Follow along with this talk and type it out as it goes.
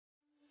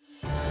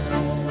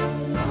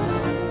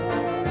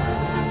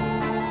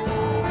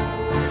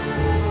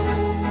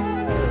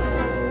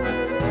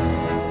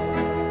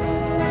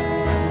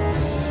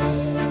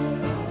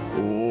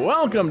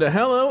Welcome to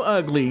Hello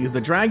Uglies,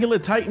 the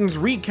Dragula Titans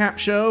recap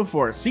show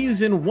for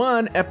Season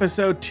 1,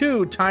 Episode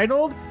 2,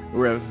 titled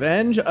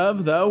Revenge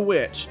of the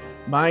Witch.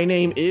 My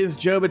name is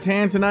Joe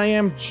Batans, and I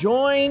am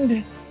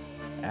joined,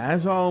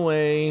 as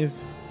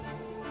always,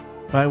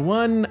 by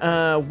one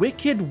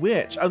wicked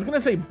witch. I was going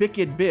to say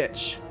bicked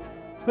bitch,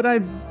 but I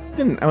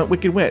didn't. I went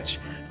wicked witch.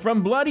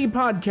 From Bloody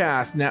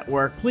Podcast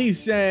Network, please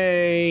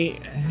say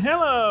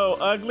hello,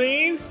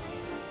 Uglies,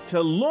 to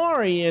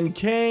Lorian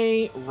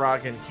K.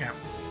 Roggenkamp.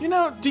 You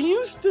know,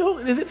 is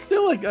it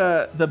still like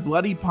the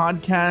Bloody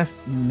Podcast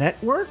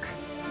Network?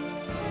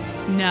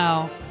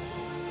 No.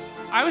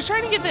 I was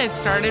trying to get that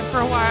started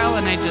for a while,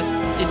 and it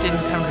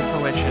didn't come to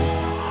fruition.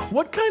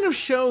 What kind of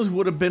shows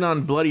would have been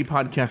on Bloody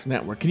Podcast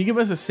Network? Can you give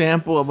us a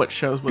sample of what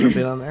shows would have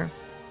been on there?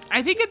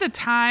 I think at the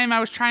time I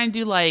was trying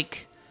to do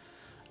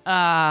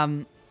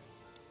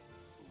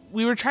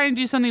we were trying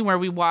to do something where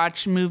we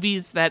watch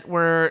movies that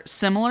were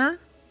similar,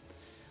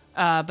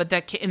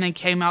 but and they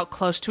came out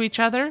close to each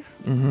other.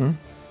 Mm-hmm.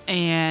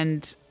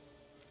 And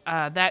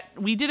that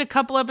we did a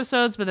couple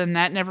episodes, but then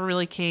that never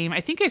really came. I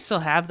think I still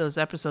have those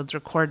episodes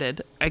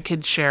recorded. I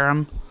could share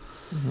them.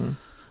 Mm-hmm.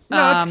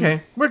 No, it's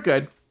okay. We're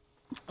good.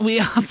 We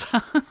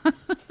also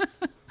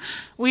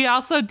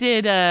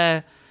did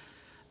I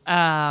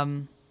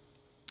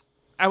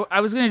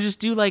was gonna just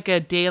do like a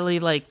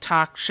daily like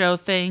talk show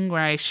thing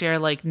where I share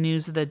like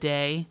news of the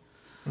day,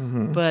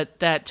 but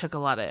that took a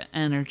lot of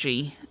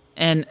energy.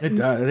 And it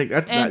does.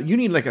 I think you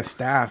need like a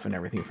staff and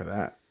everything for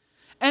that.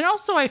 And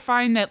also, I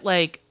find that,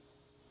 like,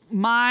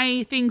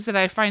 my things that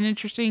I find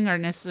interesting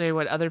aren't necessarily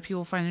what other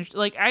people find interesting.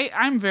 Like,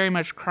 I'm very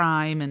much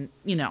crime and,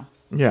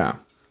 yeah,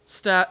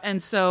 stuff.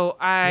 And so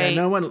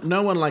no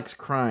one likes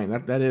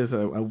crime. That is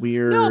a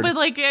weird but,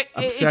 like,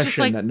 obsession it's just,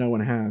 like, that no one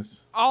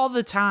has. All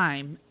the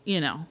time,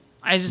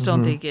 I just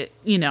don't think it,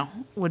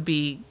 would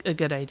be a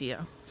good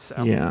idea.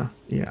 So Yeah.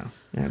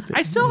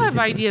 I still have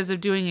ideas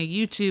of doing a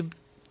YouTube,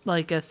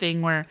 like, a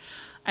thing where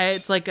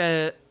it's like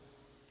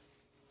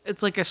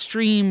a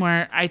stream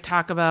where I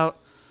talk about,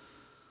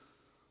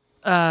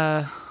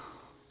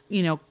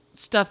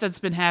 stuff that's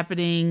been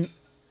happening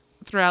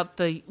throughout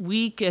the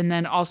week, and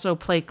then also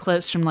play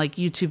clips from like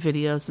YouTube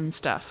videos and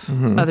stuff,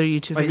 other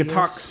YouTube videos. Like a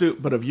talk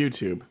soup, but of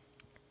YouTube.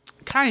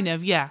 Kind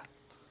of, yeah.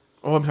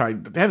 Oh, I'm sorry.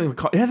 It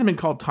hasn't been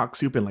called Talk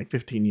Soup in like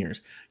 15 years.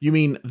 You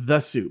mean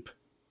The Soup?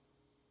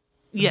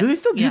 Yes. Do they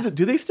still do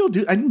do they still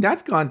do? I think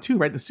that's gone too,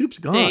 right? The Soup's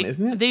gone,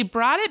 isn't it? They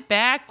brought it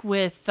back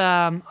with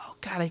I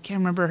can't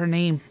remember her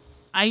name.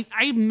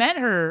 I met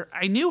her.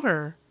 I knew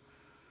her.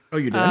 Oh,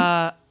 you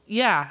did?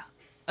 Yeah.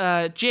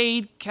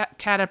 Jade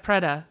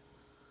Catapretta.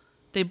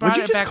 They brought Would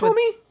you it just back call with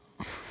me?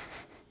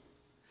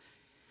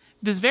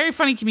 this very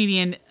funny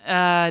comedian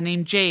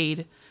named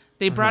Jade.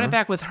 They brought it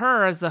back with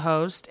her as the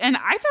host, and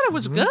I thought it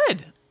was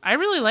good. I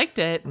really liked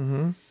it.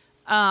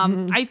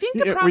 I think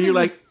the problem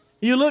is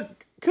you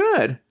look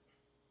good.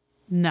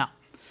 No.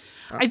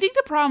 I think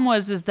the problem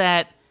is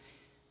that,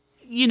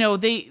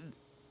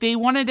 they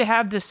wanted to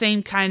have the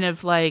same kind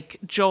of like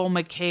Joel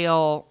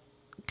McHale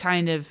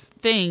kind of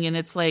thing. And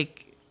it's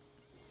like,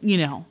 I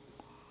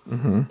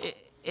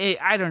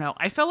don't know.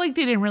 I felt like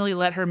they didn't really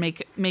let her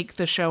make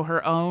the show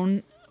her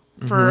own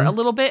for a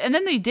little bit. And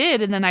then they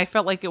did. And then I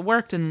felt like it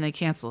worked, and then they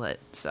canceled it.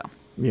 So,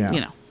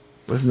 yeah.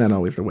 Wasn't that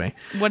always the way?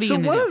 What are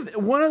you going to do?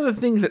 One of the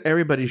things that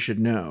everybody should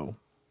know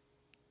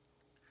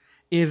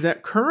is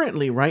that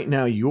currently, right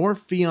now, your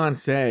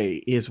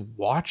fiance is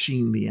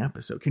watching the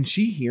episode. Can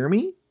she hear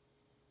me?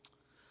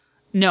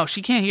 No,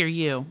 she can't hear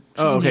you.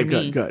 She okay,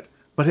 good.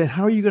 But then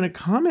how are you going to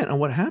comment on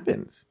what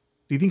happens?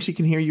 Do you think she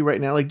can hear you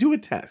right now? Like, do a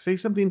test. Say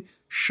something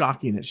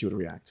shocking that she would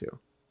react to.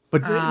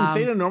 But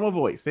say it in a normal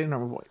voice.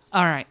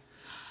 All right.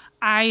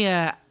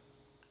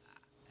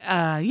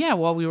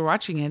 While we were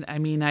watching it, I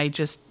mean, I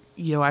just,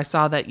 I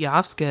saw that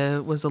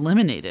Yovska was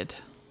eliminated.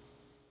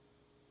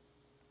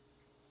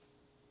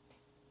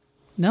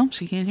 No,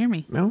 she can't hear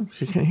me. No,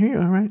 she can't hear you.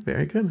 All right.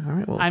 Very good. All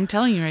right. Well, I'm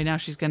telling you right now,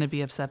 she's going to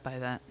be upset by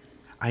that.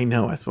 I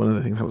know. That's one of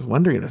the things I was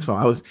wondering.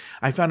 So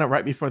I found out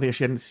right before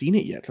she hadn't seen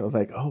it yet. So I was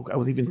like, I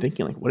was even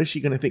thinking, like, what is she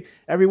going to think?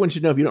 Everyone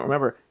should know, if you don't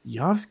remember,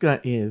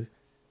 Yovska is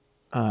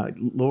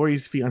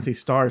Lori's fiance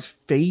Star's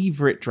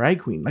favorite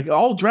drag queen. Like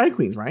all drag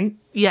queens, right?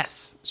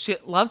 Yes. She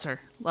loves her.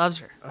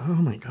 Oh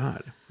my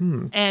God.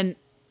 And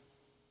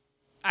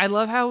I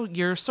love how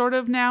you're sort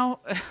of now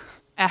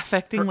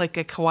affecting like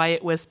a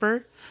quiet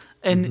whisper.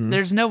 And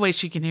there's no way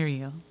she can hear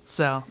you.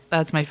 So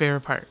that's my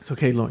favorite part. It's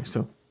okay, Lori.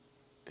 So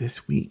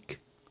this week,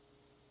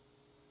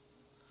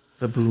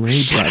 the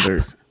Boulet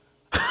brothers.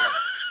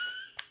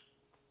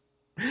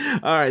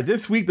 All right,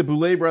 this week the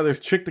Boulet brothers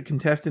trick the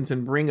contestants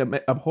and bring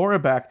Abhora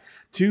back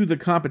to the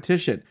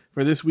competition.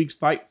 For this week's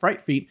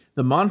Fright Feat,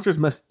 the monsters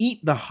must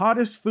eat the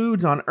hottest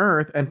foods on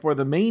Earth, and for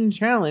the main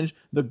challenge,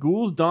 the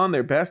ghouls don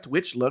their best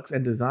witch looks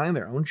and design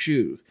their own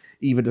shoes.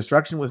 Eva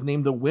Destruction was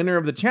named the winner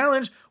of the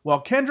challenge,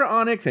 while Kendra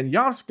Onyx and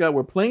Yovska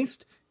were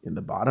placed in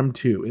the bottom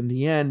two. In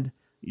the end,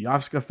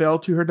 Yovska fell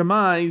to her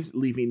demise,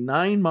 leaving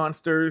 9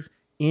 monsters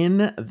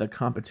in the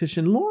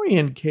competition.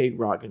 Lorian K.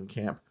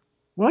 Roggenkamp,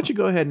 why don't you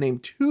go ahead and name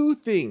 2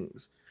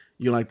 things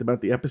you liked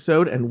about the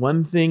episode and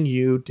one thing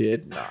you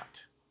did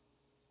not.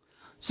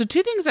 So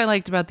 2 things I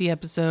liked about the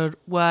episode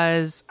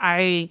was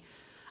I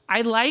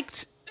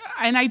liked,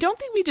 and I don't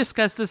think we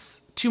discussed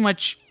this too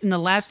much in the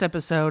last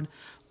episode,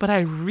 but I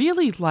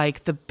really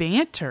like the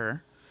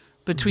banter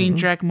between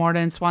Drek Morta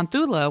and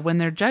Swanthula when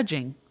they're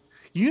judging.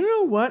 You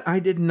know what? I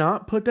did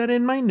not put that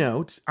in my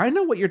notes. I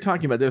know what you're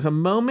talking about. There's a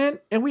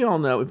moment, and we all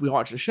know if we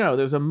watch the show,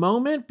 there's a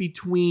moment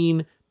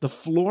between the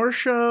floor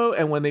show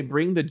and when they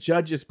bring the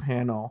judges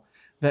panel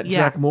that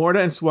Drek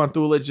Morta and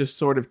Swanthula just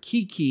sort of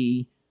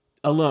kiki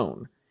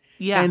alone.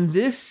 Yeah. And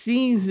this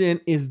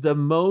season is the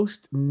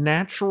most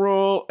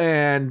natural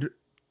and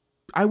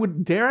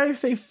dare I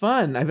say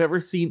fun I've ever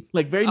seen.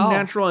 Like very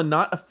natural and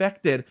not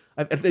affected.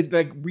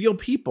 Like real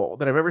people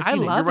that I've ever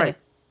seen. You're right.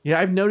 Yeah,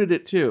 I've noted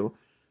it too.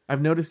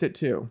 I've noticed it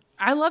too.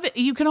 I love it.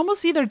 You can almost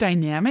see their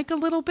dynamic a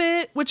little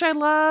bit, which I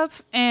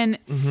love, and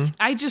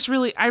I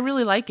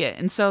really like it.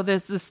 And so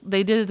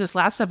they did it this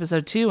last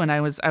episode too, and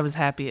I was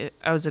happy.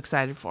 I was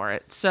excited for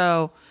it.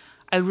 So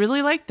I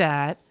really like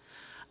that.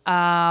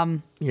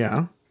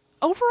 Yeah.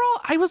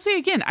 Overall, I will say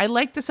again, I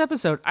like this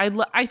episode. I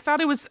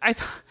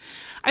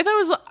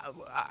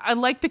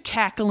like the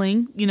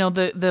cackling,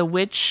 the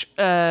witch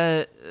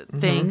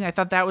thing. I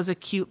thought that was a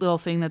cute little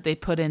thing that they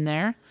put in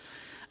there.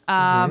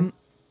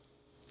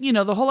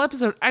 The whole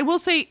episode, I will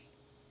say,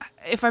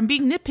 if I'm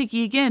being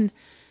nitpicky again,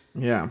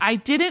 I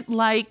didn't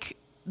like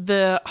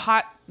the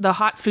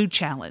hot food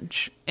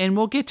challenge, and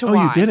we'll get to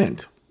why. Oh, you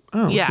didn't?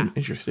 Oh, yeah.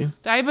 Interesting.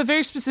 I have a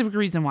very specific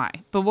reason why,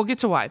 but we'll get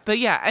to why. But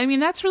yeah, I mean,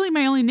 that's really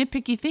my only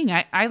nitpicky thing.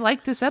 I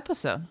like this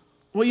episode.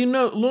 Well,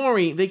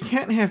 Lori, they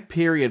can't have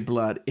period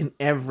blood in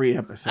every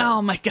episode.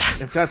 Oh my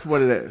God. If that's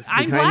what it is.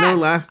 I'm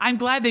glad. I'm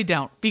glad they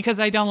don't, because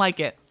I don't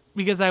like it,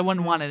 because I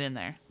wouldn't want it in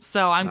there.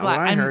 So I'm glad.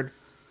 I heard.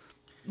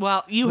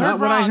 Well, you heard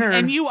wrong,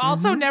 and you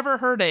also never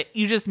heard it.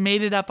 You just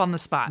made it up on the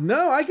spot.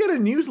 No, I get a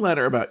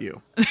newsletter about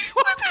you.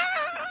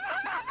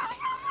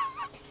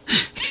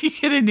 You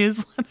get a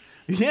newsletter?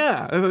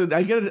 Yeah,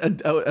 I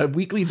get a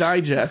weekly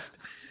digest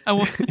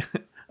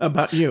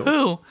about you.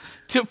 Who?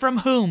 From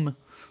whom?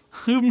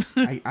 Whom?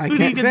 I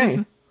can't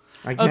say.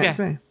 I can't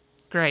say.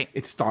 Great.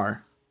 It's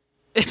Star.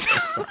 It's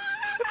Star.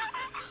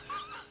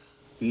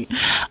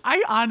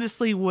 I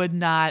honestly would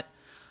not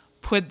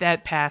put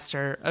that past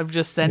her of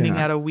just sending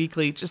out a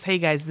weekly. Just, hey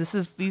guys,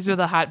 these are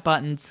the hot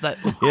buttons that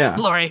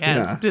Lori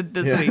has did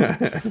this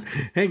week.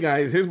 Hey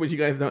guys, here's what you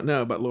guys don't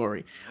know about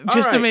Lori.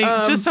 Just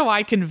so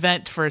I can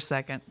vent for a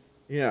second.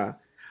 Yeah.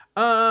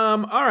 All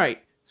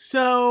right.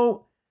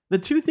 So the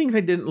 2 things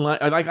I didn't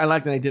like, I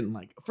liked and I didn't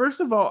like. First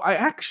of all,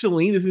 this is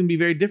going to be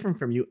very different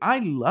from you. I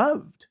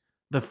loved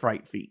the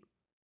fright feat.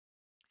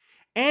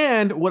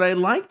 And what I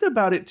liked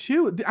about it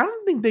too, I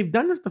don't think they've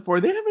done this before.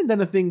 They haven't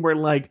done a thing where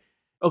like,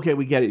 okay,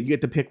 we get it. You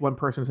get to pick one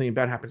person, something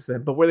bad happens to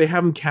them. But where they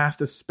have them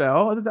cast a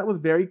spell, I thought that was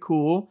very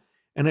cool.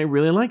 And I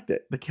really liked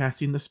it. The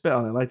casting the spell.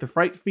 And I liked the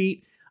fright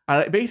feat.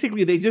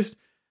 Basically,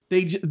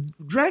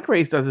 Drag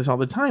Race does this all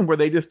the time, where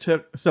they just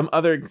took some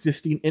other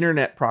existing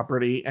internet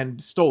property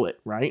and stole it,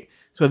 right?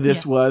 So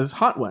this was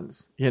Hot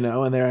Ones, and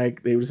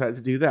they decided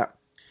to do that.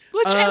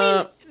 Which,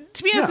 I mean,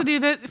 to be honest with you,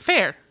 that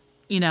fair,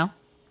 Yeah.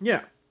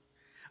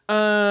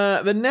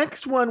 The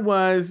next one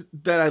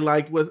that I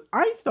liked was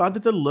I thought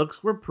that the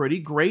looks were pretty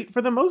great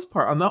for the most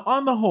part.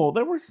 On the whole,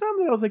 there were some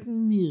that I was like,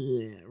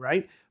 meh,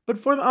 right? But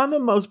for the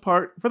most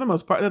part,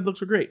 the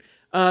looks were great.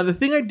 The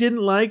thing I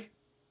didn't like,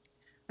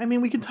 I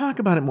mean, we can talk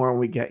about it more when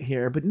we get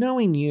here, but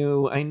knowing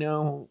you, I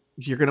know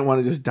you're going to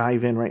want to just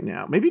dive in right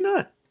now. Maybe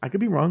not. I could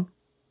be wrong.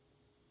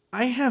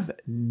 I have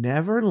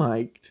never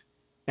liked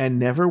and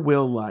never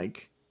will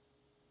like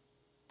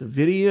the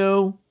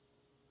video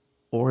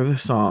or the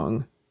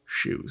song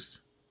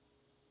Shoes.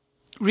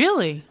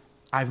 Really?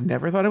 I've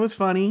never thought it was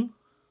funny.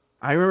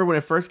 I remember when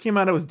it first came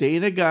out, I was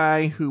dating a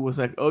guy who was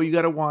like, oh, you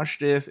got to watch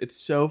this. It's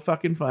so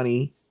fucking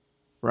funny.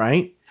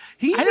 Right?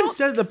 He even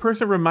said the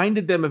person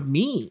reminded them of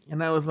me.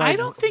 And I was like, I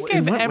don't think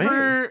I've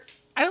ever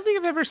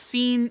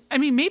seen, I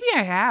mean, maybe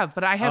I have,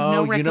 but I have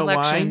no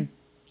recollection.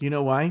 You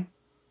know why?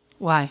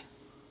 Why?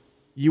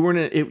 You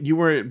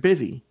were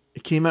busy.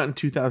 It came out in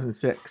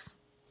 2006.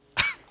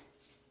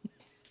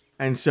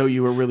 And so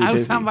you were really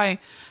busy.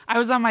 I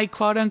was on my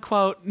quote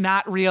unquote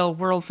not real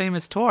world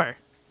famous tour.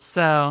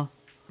 So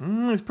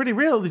it's pretty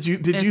real. Did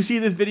you see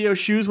this video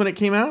Shoes when it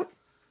came out?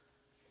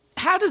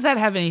 How does that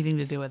have anything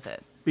to do with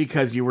it?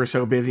 Because you were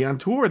so busy on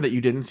tour that you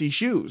didn't see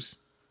Shoes.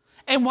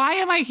 And why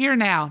am I here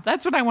now?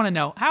 That's what I want to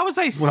know. How was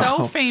I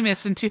so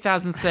famous in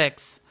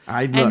 2006?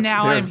 And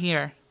now I'm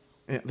here.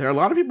 There are a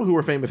lot of people who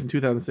were famous in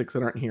 2006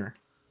 that aren't here.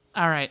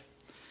 All right.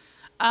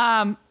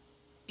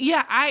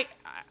 Yeah,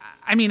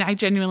 I mean, I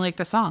genuinely like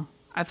the song.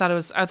 I thought it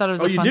was a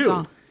fun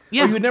song.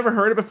 Yeah. Oh, you had never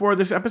heard it before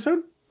this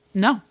episode?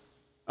 No.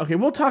 Okay,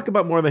 we'll talk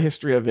about more of the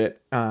history of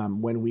it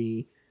when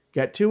we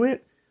get to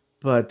it.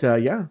 But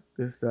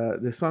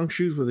this song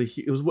 "Shoes" was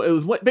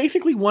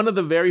basically one of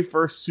the very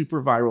first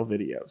super viral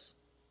videos.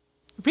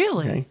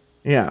 Really? Okay.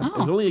 Yeah. It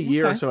was only a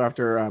year or so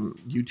after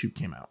YouTube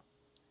came out.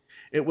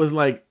 It was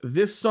like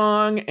this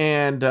song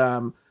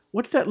and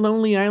what's that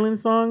Lonely Island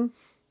song?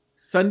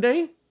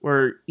 Sunday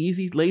or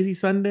Easy Lazy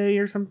Sunday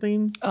or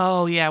something.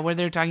 Oh yeah, where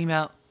they're talking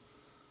about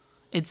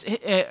it's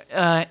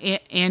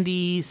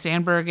Andy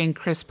Samberg and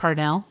Chris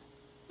Parnell.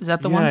 Is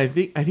that the one? I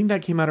think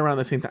that came out around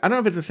the same time. I don't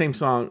know if it's the same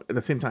song at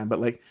the same time,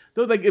 but like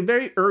those like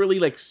very early,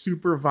 like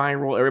super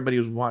viral, everybody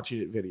was watching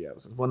it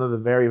videos. It's one of the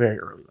very, very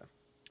early ones.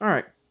 All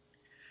right.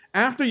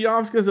 After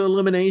Yovska's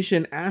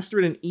elimination,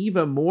 Astrid and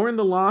Eva mourn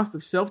the loss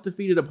of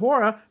self-defeated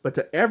Abhora, but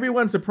to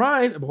everyone's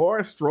surprise,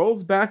 Abhora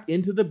strolls back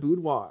into the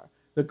boudoir.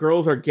 The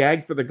girls are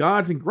gagged for the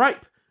gods and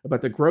gripe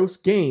about the gross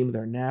game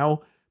they're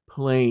now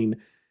playing.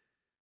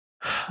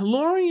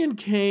 Lorian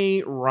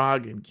K.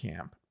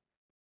 Roggenkamp.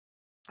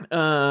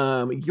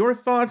 Your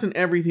thoughts on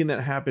everything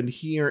that happened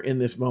here in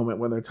this moment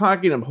when they're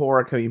talking of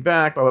Abhora coming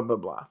back, blah, blah, blah,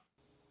 blah.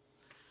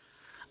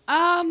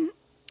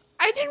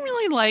 I didn't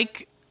really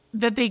like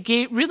that they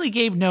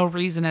gave no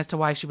reason as to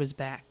why she was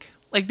back.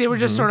 Like, they were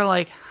just sort of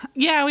like,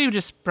 yeah, we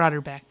just brought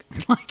her back.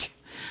 Like,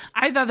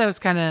 I thought that was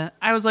kind of,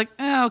 I was like,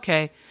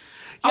 okay.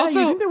 Yeah, also,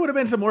 you think there would have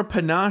been some more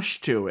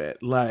panache to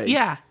it. Like,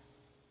 yeah.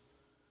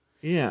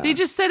 They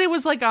just said it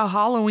was like a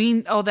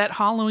that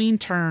Halloween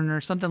turn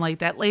or something like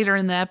that later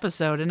in the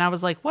episode. And I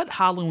was like, what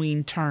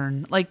Halloween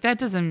turn? Like,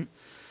 Also,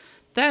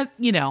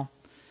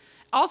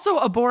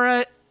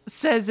 Abhora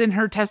says in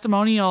her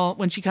testimonial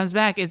when she comes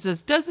back, it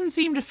says, doesn't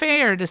seem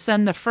fair to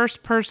send the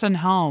first person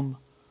home.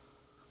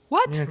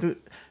 What? Yeah,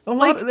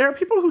 there are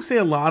people who say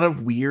a lot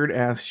of weird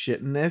ass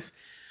shit in this.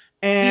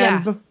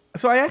 And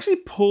so I actually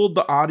pulled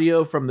the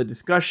audio from the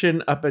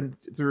discussion up and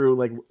through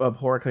like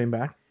Abhora coming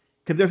back.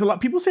 Because there's a lot,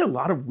 people say a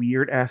lot of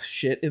weird ass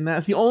shit in that.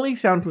 It's the only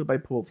sound clip I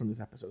pulled from this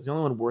episode. It's the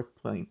only one worth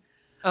playing.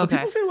 Okay. But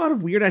people say a lot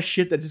of weird ass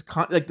shit that just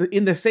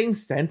in the same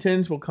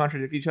sentence will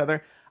contradict each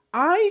other.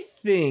 I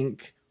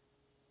think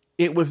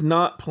it was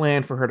not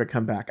planned for her to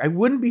come back. I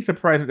wouldn't be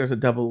surprised if there's a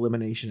double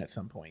elimination at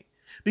some point.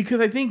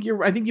 Because I think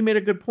you made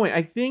a good point.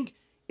 I think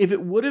if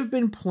it would have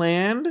been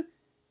planned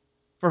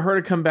for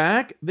her to come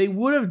back, they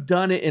would have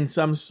done it in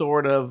some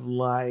sort of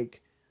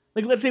like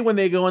let's say when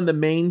they go on the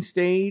main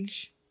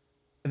stage,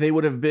 they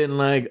would have been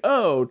like,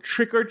 oh,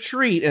 trick or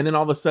treat. And then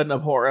all of a sudden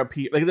Abhora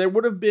appeared. Like there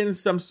would have been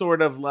some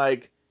sort of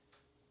like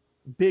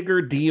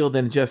bigger deal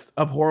than just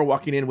Abhora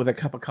walking in with a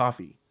cup of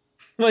coffee.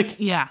 Like,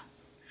 yeah,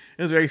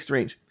 it was very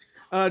strange.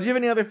 Do you have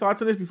any other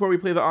thoughts on this before we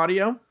play the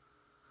audio?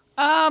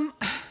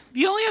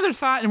 The only other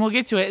thought, and we'll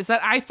get to it, is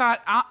that I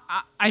thought,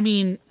 I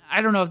mean,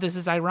 I don't know if this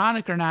is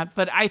ironic or not,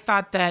 but I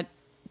thought that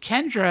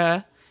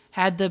Kendra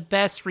had the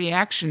best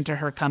reaction to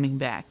her coming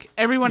back.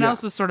 Everyone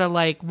else was sort of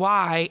like,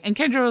 why? And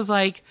Kendra was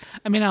like,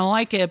 I mean, I don't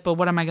like it, but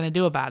what am I going to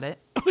do about it?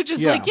 Which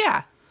is like,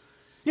 yeah.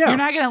 You're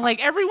not going to like,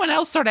 everyone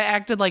else sort of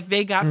acted like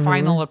they got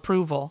final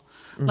approval.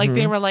 Like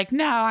they were like,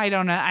 no, I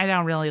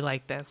don't really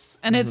like this.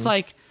 And it's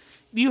like,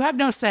 you have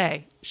no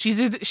say.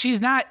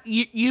 She's not,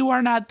 you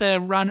are not the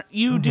run.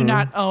 You do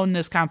not own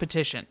this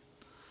competition.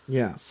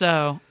 Yeah.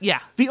 So,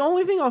 yeah. The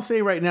only thing I'll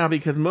say right now,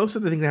 because most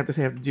of the things I have to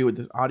say have to do with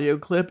this audio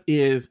clip,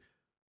 is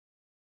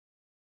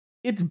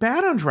it's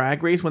bad on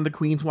Drag Race when the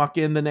queens walk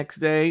in the next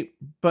day,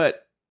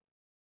 but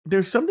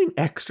there's something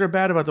extra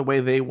bad about the way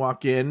they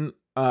walk in.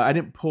 I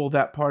didn't pull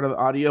that part of the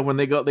audio. When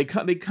they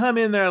come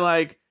in, they're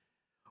like,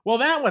 well,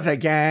 that was a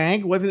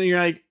gag, wasn't it? You're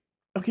like,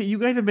 okay, you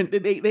guys have been,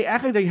 they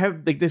act like they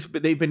have like this,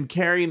 but they've been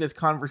carrying this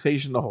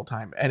conversation the whole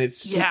time, and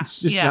it's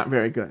just not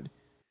very good.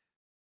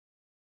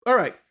 All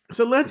right.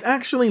 So let's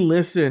actually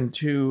listen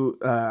to,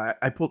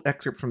 I pulled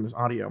excerpt from this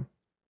audio.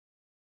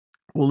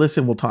 We'll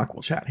listen, we'll talk,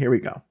 we'll chat. Here we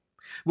go.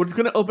 What it's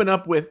going to open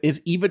up with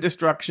is Eva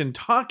Destruction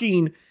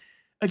talking,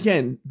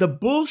 again, the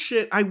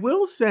bullshit, I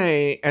will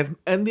say,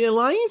 and the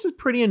Alliance is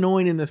pretty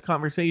annoying in this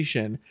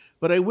conversation,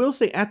 but I will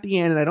say at the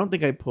end, and I don't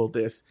think I pulled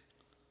this,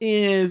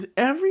 is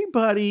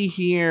everybody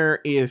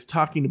here is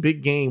talking a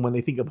big game when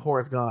they think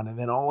Abhora's gone, and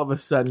then all of a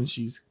sudden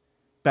she's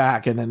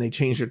back, and then they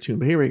change their tune.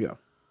 But here we go.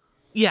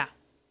 Yeah.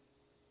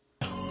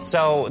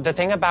 So the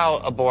thing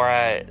about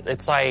Abhora,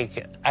 it's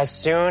like as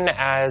soon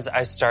as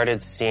I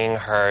started seeing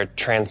her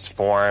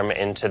transform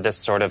into this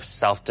sort of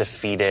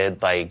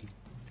self-defeated like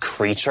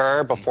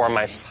creature before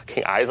my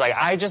fucking eyes, like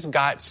I just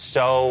got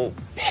so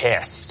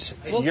pissed.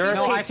 Well,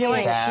 I feel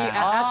like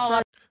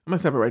I'm gonna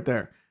stop it right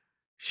there.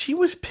 She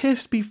was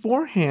pissed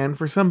beforehand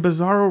for some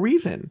bizarro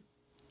reason.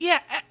 Yeah,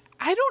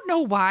 I don't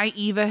know why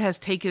Eva has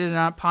taken it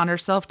upon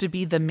herself to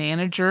be the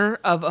manager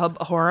of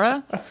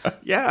Abhora.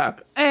 Yeah.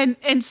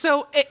 And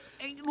so,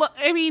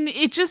 I mean,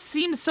 it just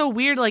seems so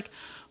weird. Like,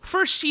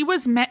 first,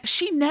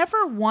 she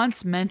never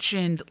once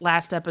mentioned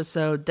last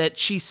episode that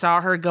she saw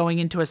her going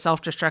into a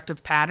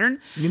self-destructive pattern.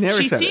 You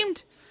never said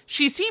it.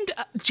 She seemed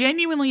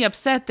genuinely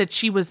upset that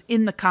she was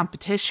in the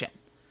competition.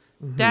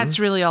 That's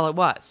really all it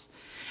was.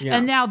 Yeah.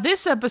 And now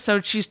this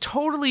episode, she's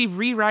totally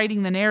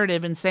rewriting the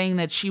narrative and saying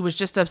that she was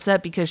just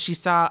upset because she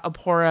saw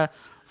Abhora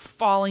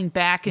falling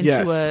back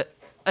into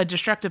a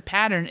destructive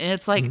pattern. And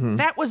it's like,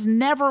 that was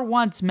never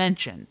once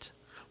mentioned.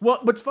 Well,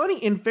 what's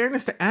funny, in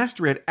fairness to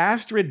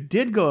Astrid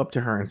did go up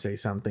to her and say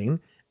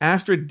something.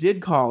 Astrid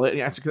did call it.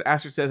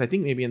 Astrid says, I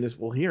think maybe in this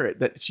we'll hear it,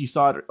 that she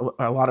saw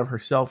a lot of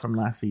herself from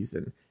last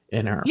season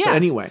in her. Yeah. But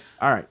anyway,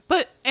 all right.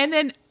 And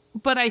then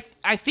but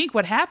I think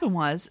what happened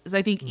was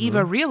I think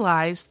Eva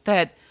realized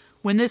that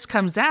when this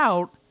comes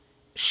out,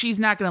 she's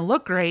not going to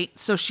look great.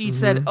 So she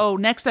said, "Oh,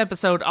 next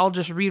episode, I'll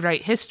just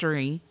rewrite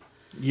history."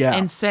 Yeah.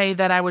 And say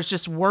that I was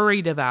just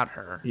worried about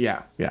her.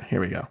 Yeah. Here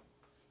we go.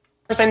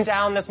 Person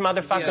down this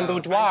motherfucking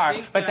boudoir,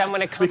 but then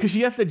when it comes Because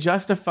she has to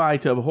justify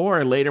to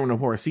Abhora later when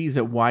Abhora sees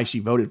it why she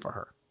voted for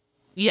her.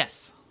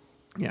 Yes.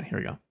 Yeah, here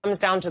we go.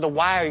 down to the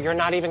wire, you're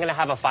not even going to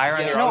have a fire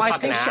on your own I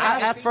fucking think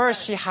ass. at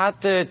first she had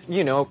to,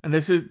 And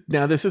this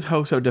is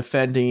Hoso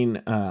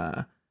defending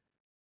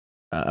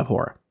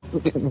Abhora.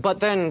 but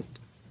then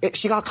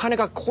she got cornered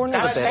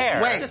That's a bit.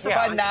 fair. Wait,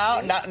 but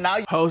now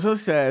Hoso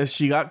says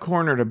she got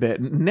cornered a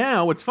bit.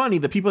 Now, what's funny,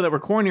 the people that were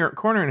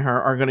cornering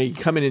her are going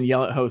to come in and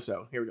yell at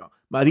Hoso. Here we go.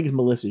 I think it's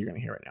Melissa you're going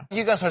to hear right now.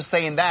 you guys are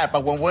saying that,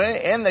 but when we're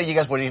in there, you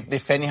guys were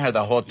defending her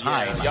the whole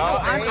time.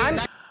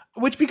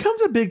 Which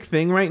becomes a big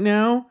thing right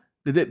now.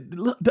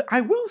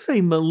 I will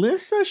say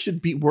Melissa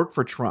should work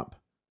for Trump.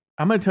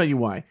 I'm going to tell you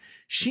why.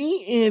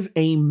 She is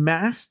a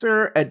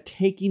master at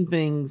taking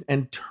things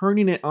and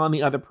turning it on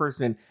the other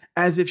person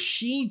as if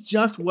she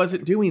just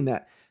wasn't doing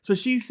that. So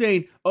she's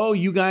saying, oh,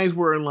 you guys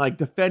were like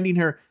defending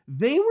her.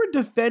 They were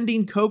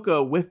defending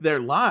Coco with their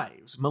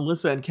lives,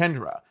 Melissa and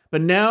Kendra.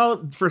 But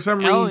now, for some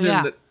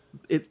reason,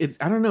 it's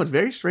I don't know. It's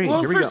very strange. Well,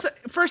 Here we go.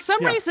 for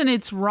some reason,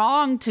 it's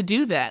wrong to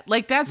do that.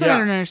 Like, that's what I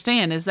don't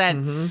understand is that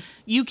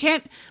you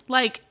can't,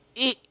 like,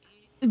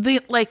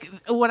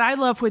 what I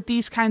love with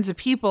these kinds of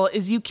people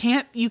is you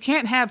can't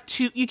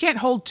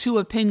hold two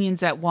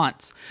opinions at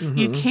once.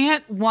 You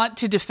can't want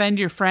to defend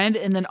your friend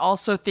and then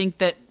also think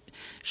that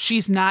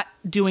she's not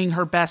doing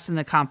her best in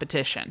the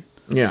competition.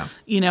 Yeah.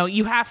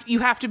 You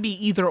have to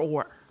be either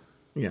or.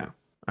 Yeah.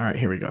 All right,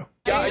 here we go.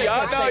 Y'all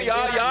had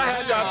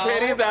y'all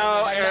titties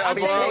out, and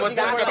Abhora was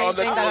sucking on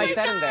the I teeth.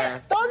 said in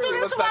there. Don't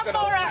do this to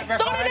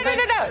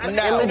Abhora!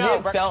 No. It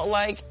legit felt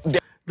like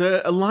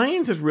The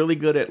Alliance is really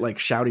good at like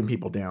shouting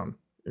people down.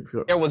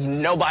 There was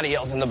nobody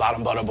else in the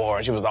bottom but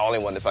Abhora. She was the only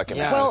one that fucking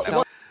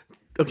mattered.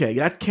 Okay,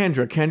 that's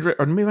Kendra,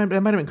 or maybe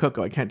that might have been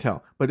Coco. I can't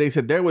tell. But they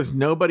said there was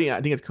nobody. I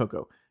think it's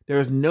Coco. There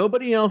was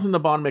nobody else in the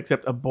bottom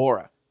except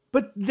Abhora.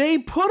 But they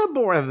put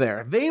Abhora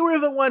there. They were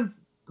the one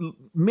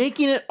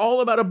making it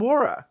all about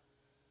Abhora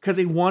because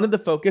they wanted the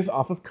focus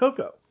off of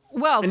Coco.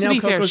 Well, And to now be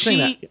fair, Coco's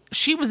saying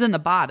she was in the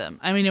bottom.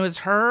 I mean, it was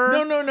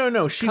her.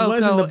 No. She Coco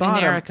was in the and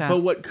bottom. Erica.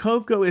 But what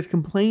Coco is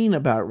complaining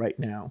about right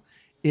now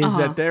is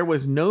that there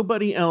was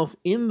nobody else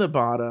in the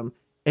bottom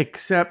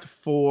except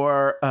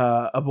for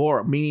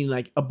Abhora, meaning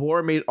like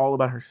Abhora made it all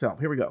about herself.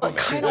 Here we go.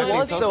 kind of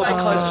was though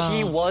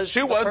because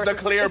She was the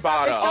clear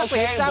bottom.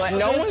 Okay, but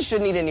no one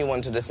should need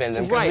anyone to defend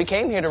them because we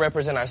came here to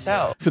represent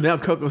ourselves. So now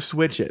Coco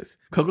switches.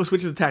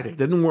 The tactic.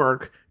 Didn't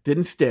work.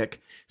 Didn't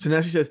stick. So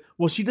now she says,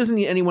 well, she doesn't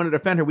need anyone to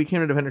defend her. We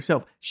came to defend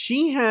herself.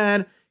 She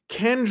had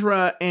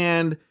Kendra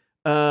and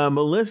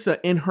Melissa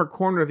in her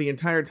corner the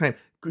entire time.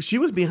 She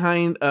was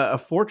behind a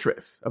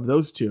fortress of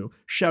those two,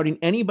 shouting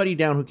anybody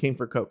down who came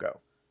for Coco.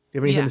 Do you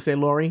have anything to say,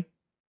 Lori?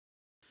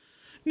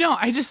 No,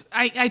 I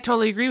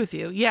totally agree with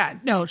you. Yeah,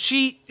 no,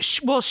 she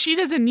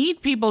doesn't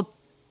need people.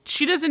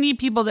 She doesn't need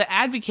people to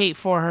advocate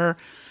for her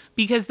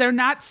because they're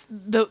not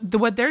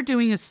what they're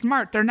doing is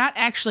smart. They're not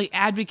actually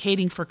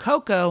advocating for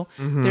Coco.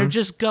 They're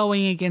just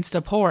going against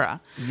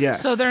Abhora.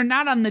 Yes. So they're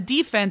not on the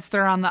defense.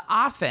 They're on the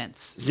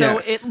offense.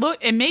 So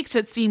it makes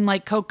it seem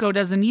like Coco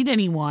doesn't need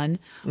anyone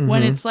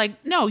when it's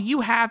like, no,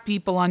 you have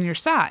people on your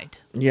side.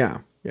 Yeah.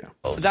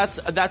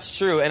 That's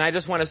true, and I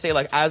just want to say,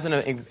 like, as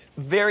a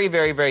very,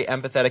 very, very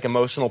empathetic,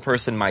 emotional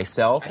person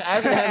myself,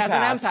 as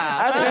an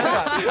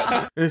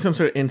empath, There's some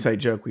sort of inside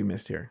joke we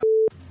missed here.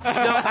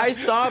 I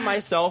saw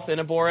myself in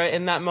Abhora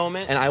in that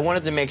moment, and I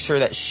wanted to make sure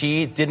that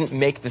she didn't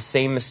make the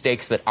same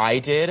mistakes that I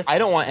did. I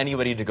don't want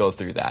anybody to go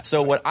through that.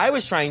 So what I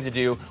was trying to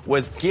do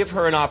was give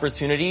her an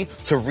opportunity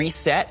to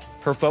reset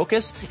her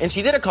focus, and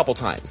she did a couple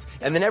times.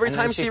 And then every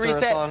time she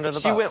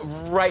reset, she went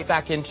right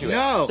back into it.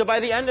 No. So by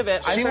the end of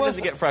it, I started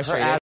to get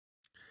frustrated.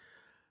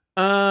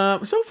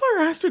 So far,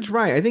 Astrid's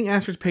right. I think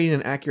Astrid's painting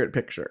an accurate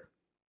picture.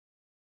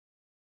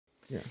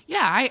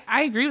 Yeah,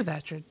 I agree with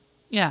Astrid.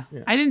 Yeah.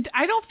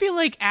 I don't feel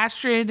like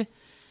Astrid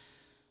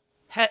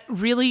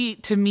really,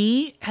 to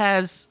me,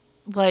 has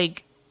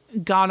like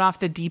gone off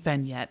the deep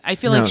end yet. I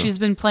feel like she's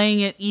been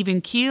playing it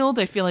even keeled.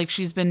 I feel like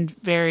she's been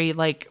very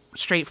like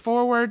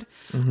straightforward.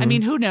 I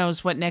mean, who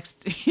knows what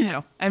next,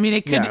 I mean,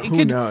 it could,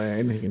 who knows?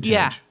 Anything can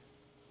change.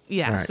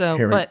 Yeah. Right,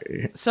 So,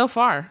 so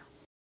far.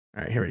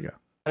 All right, here we go.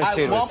 At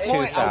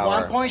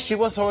one point, she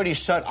was already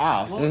shut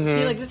off. I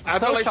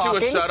feel like she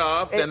was shut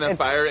off, then the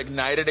fire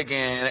ignited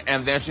again,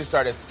 and then she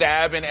started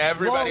stabbing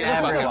everybody in the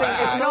fucking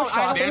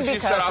back. Then she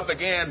shut off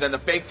again, then the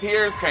fake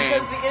tears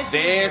came,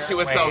 then she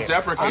was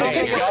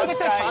self-deprecating.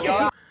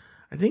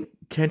 I think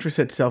Kendra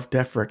said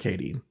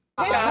self-deprecating.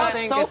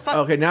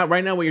 Okay,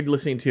 right now what you're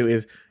listening to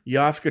is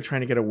Yaska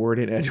trying to get a word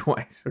in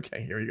edgewise.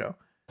 Okay, here we go.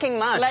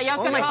 Much.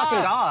 Oh my fucking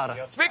god.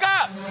 Speak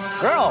up!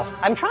 Girl,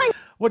 I'm trying.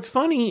 What's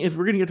funny is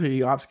we're going to get to what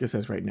Yovska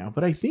says right now,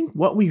 but I think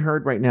what we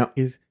heard right now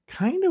is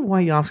kind of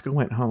why Yovska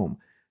went home.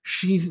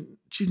 She's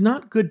she's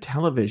not good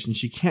television.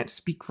 She can't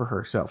speak for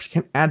herself. She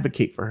can't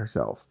advocate for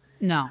herself.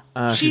 No.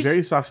 She's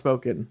very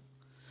soft-spoken.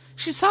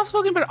 She's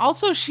soft-spoken, but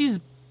also she's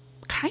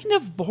kind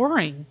of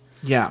boring.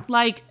 Yeah.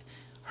 Like,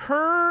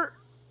 her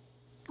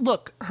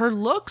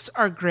looks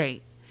are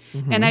great.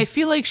 Mm-hmm. And I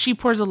feel like she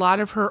pours a lot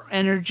of her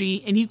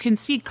energy, and you can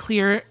see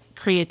clear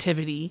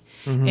creativity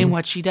in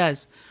what she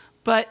does.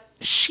 But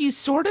she's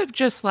sort of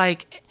just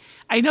like,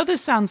 I know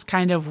this sounds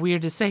kind of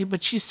weird to say,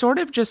 but she's sort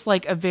of just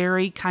like a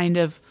very kind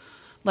of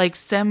like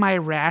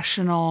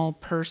semi-rational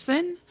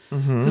person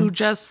who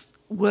just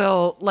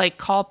will like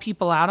call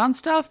people out on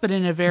stuff, but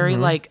in a very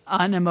like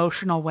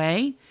unemotional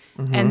way.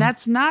 And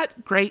that's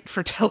not great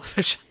for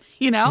television,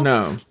 you know?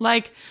 No.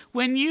 Like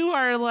when you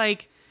are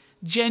like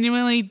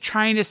genuinely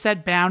trying to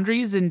set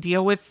boundaries and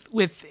deal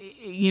with,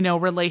 you know,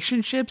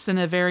 relationships in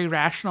a very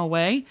rational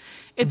way,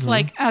 it's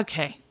like,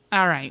 okay,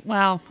 all right,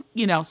 well,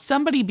 you know,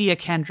 somebody be a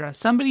Kendra,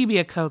 somebody be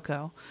a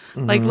Coco.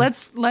 Like, let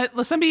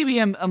somebody be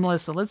a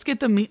Melissa. Let's get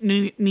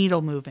the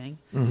needle moving.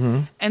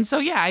 And so,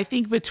 yeah, I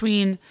think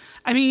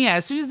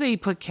as soon as they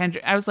put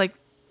Kendra, I was like,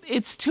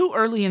 it's too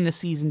early in the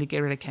season to get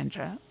rid of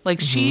Kendra.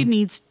 Like,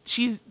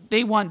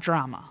 they want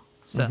drama.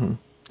 So,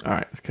 all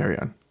right, let's carry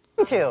on.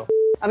 Me too.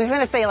 I'm just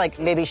gonna say, like,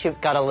 maybe she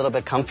got a little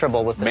bit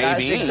comfortable with it.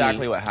 That's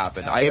exactly what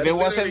happened. If it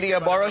wasn't the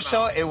Abora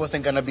show, it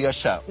wasn't gonna be a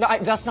show. No,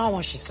 that's not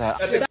what she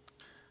said.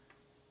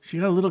 She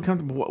got a little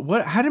comfortable.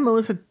 What? How did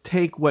Melissa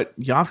take what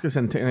Yaska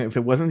said? If it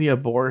wasn't the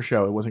Abora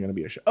show, it wasn't going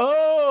to be a show.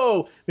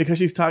 Oh, because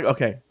she's talking.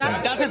 Okay.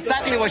 That's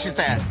exactly what she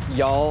said.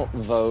 Y'all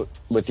vote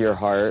with your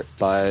heart,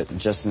 but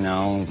just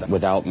know that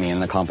without me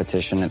in the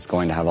competition, it's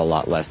going to have a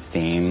lot less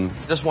steam.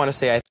 Just want to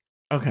say,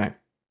 Okay.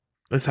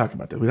 Let's talk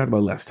about this. We talked about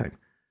it last time.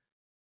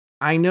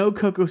 I know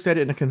Coco said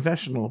it in a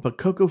confessional, but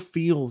Coco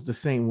feels the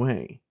same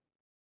way.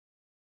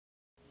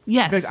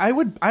 yes. Like,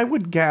 I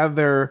would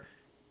gather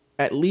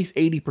at least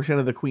 80%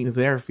 of the queens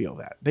there feel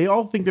that. They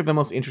all think they're the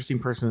most interesting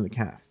person in the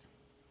cast.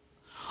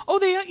 Oh,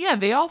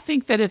 they all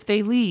think that if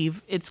they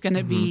leave, it's going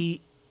to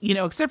be, you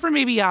know, except for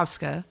maybe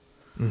Yovska.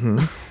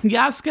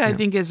 Yovska, I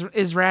think,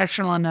 is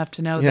rational enough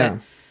to know that,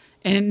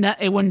 and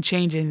it wouldn't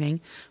change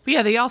anything. But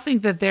yeah, they all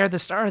think that they're the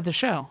star of the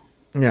show.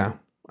 Yeah.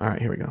 All right,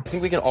 here we go. I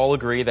think we can all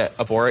agree that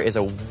Abora is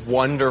a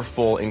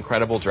wonderful,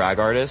 incredible drag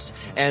artist,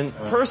 and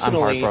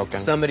personally,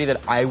 somebody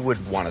that I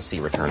would want to see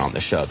return on the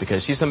show,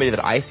 because she's somebody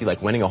that I see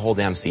like winning a whole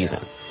damn season.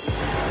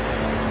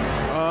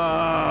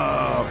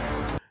 Oh,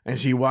 and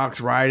she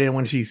walks right in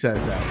when she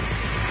says that.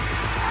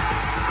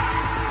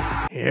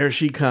 Here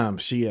she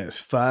comes. She is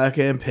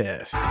fucking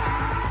pissed.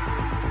 I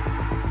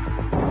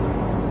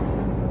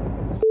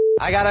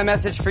got a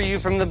message for you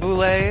from the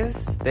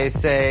Boulets. They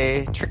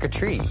say trick or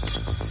treat.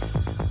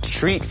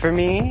 Treat for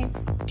me,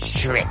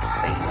 trick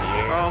for you.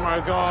 Oh my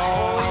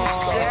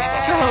God.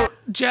 So,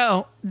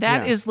 Joe,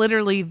 that is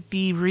literally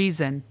the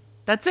reason.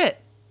 That's it.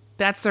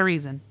 That's the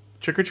reason.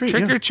 Trick or treat.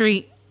 Trick or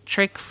treat.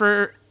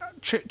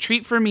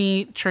 Treat for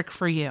me, trick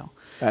for you.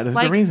 That is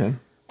the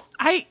reason.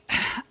 I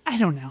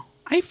don't know.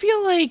 I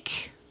feel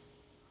like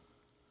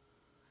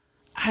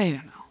I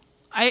don't know.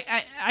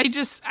 I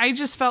just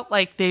felt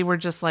like they were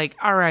just like,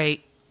 all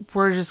right,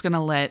 we're just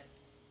gonna let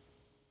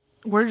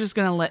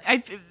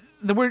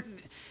the word.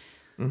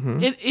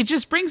 It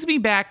just brings me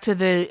back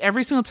to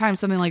every single time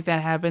something like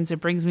that happens, it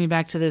brings me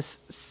back to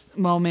this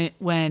moment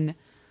when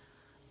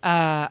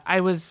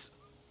I was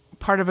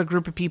part of a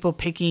group of people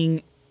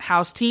picking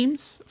house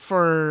teams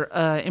for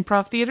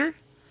improv theater.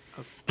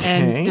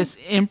 And this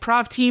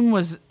improv team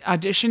was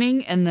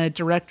auditioning, and the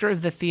director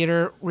of the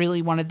theater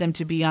really wanted them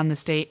to be on the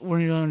stage. We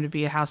wanted them to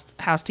be a house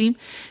team.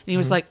 And he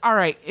was like, all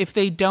right, if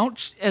they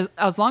don't,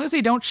 as long as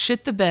they don't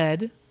shit the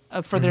bed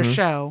for their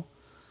show,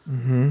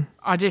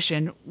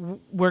 audition,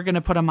 we're going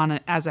to put them on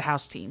as a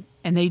house team.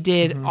 And they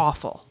did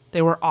awful.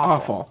 They were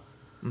awful.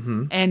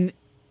 And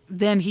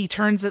then he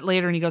turns it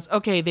later and he goes,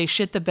 okay, they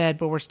shit the bed,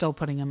 but we're still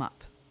putting them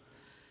up.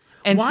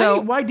 And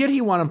why did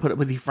he want to put it?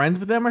 Was he friends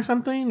with them or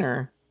something?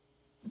 Or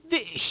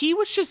he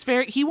was just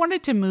he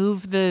wanted to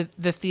move the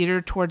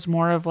theater towards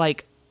more of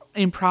like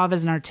improv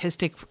as an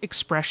artistic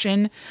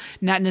expression,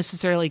 not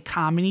necessarily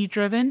comedy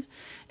driven.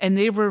 And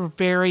they were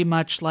very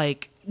much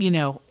like, you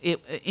know,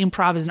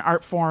 improv is an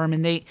art form,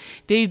 and they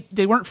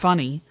weren't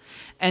funny,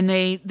 and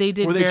they did.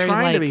 Were they very,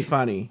 trying like, to be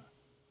funny?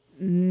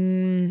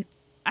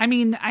 I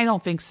mean, I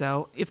don't think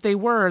so. If they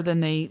were, then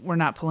they were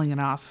not pulling it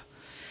off.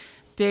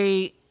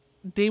 They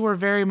were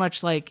very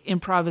much like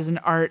improv as an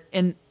art,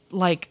 and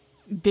like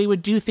they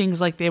would do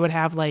things like they would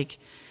have like,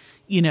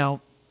 you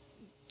know,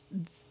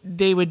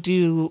 they would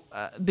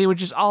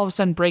just all of a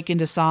sudden break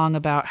into song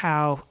about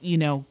how, you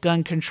know,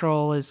 gun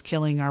control is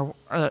killing our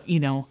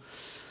you know,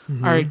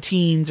 our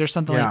teens or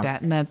something like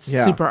that, and that's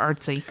super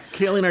artsy.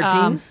 Killing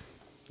our teens?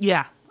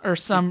 Yeah, or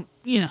some,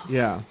 you know.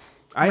 Yeah.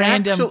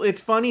 Random.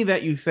 It's funny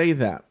that you say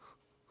that.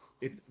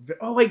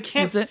 I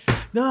can't. Is it?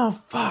 No,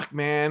 fuck,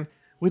 man.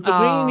 With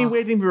the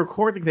way they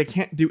record, they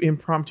can't do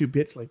impromptu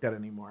bits like that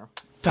anymore.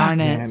 Darn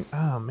fuck, it. Man.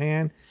 Oh,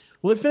 man.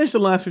 Well, let's finish the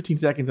last 15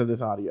 seconds of this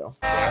audio.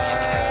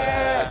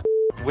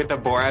 with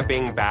Abora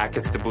being back,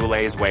 it's the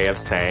Boulets' way of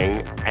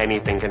saying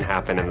anything can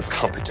happen in this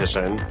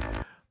competition.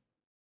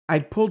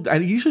 I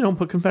usually don't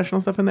put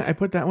confessional stuff in there. I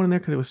put that one in there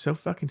because it was so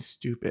fucking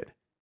stupid,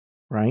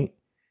 right?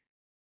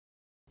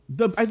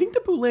 I think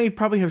the Boulets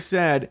probably have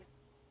said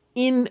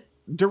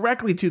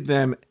directly to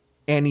them,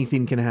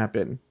 anything can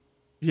happen.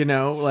 You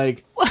know,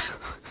 like... Well,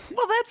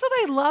 that's what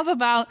I love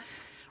about...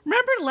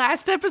 Remember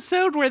last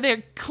episode where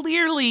they're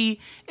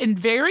clearly, in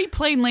very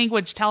plain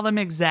language, tell them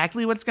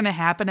exactly what's going to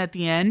happen at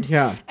the end?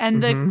 Yeah.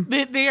 And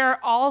they are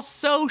all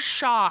so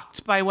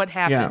shocked by what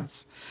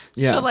happens.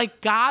 Yeah. So, like,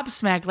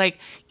 gobsmacked. Like,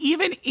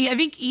 even, I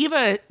think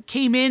Eva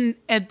came in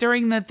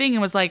during the thing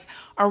and was like,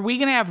 are we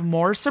going to have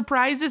more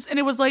surprises? And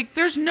it was like,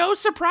 there's no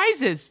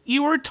surprises.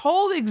 You were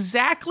told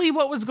exactly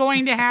what was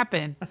going to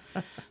happen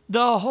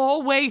the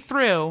whole way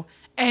through.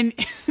 And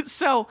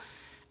so,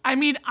 I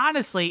mean,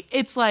 honestly,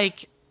 it's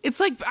like,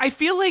 I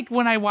feel like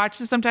when I watch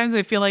this, sometimes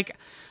I feel like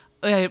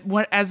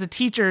as a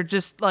teacher,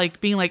 just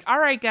like being like, all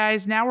right,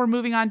 guys, now we're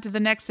moving on to the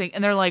next thing.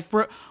 And they're like,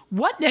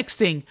 what next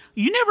thing?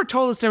 You never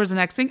told us there was a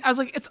next thing. I was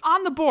like, it's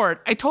on the board.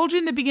 I told you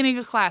in the beginning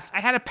of class. I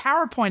had a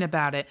PowerPoint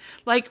about it.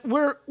 Like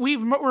we're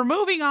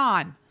moving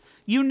on.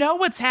 You know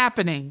what's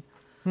happening.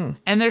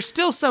 And they're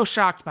still so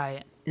shocked by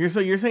it. You're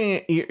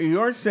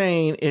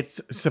saying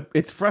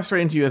it's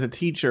frustrating to you as a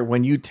teacher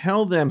when you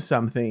tell them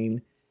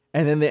something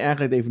and then they act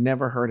like they've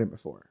never heard it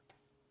before.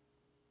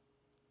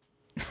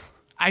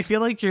 I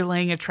feel like you're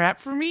laying a trap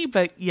for me,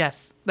 but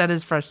yes, that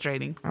is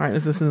frustrating. All right,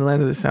 let's listen to the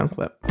end of the sound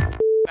clip.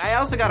 I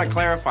also gotta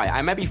clarify.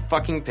 I might be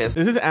fucking pissed.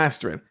 This is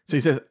Astrid. So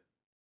he says,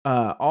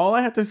 all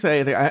I have to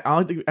say, I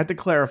have to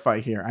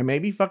clarify here. I may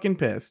be fucking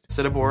pissed.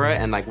 Abora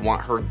and like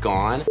want her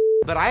gone,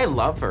 but I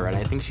love her and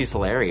I think she's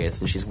hilarious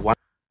and she's one.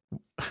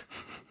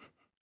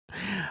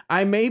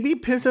 I may be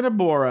pissed at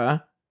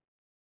Abora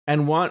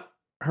and want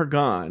her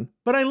gone,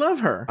 but I love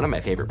her. One of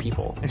my favorite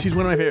people. And she's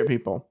one of my favorite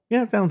people.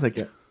 Yeah, it sounds like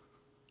it.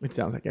 It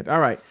sounds like it.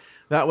 All right.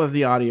 That was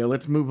the audio.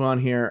 Let's move on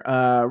here.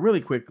 Really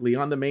quickly,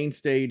 on the main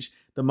stage,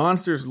 the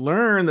monsters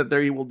learn that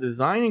they will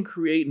design and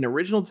create an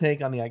original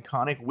take on the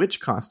iconic witch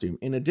costume.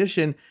 In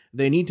addition,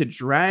 they need to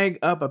drag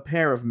up a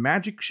pair of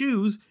magic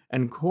shoes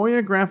and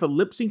choreograph a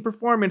lip-sync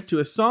performance to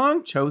a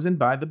song chosen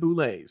by the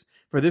Boulets.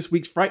 For this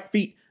week's Fright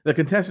Feat, the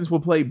contestants will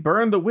play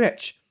Burn the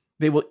Witch.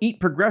 They will eat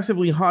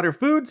progressively hotter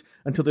foods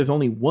until there's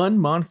only one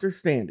monster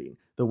standing.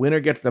 The winner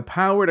gets the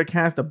power to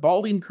cast a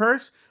balding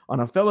curse on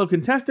a fellow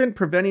contestant,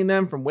 preventing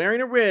them from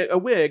wearing a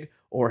wig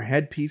or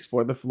headpiece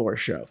for the floor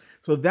show.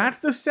 So that's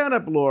the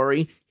setup,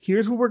 Lori.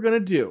 Here's what we're going to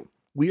do.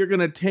 We are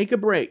going to take a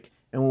break,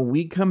 and when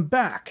we come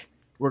back,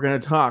 we're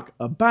going to talk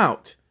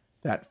about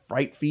that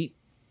Fright Feat,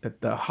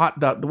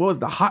 what was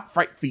the hot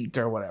Fright Feat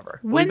or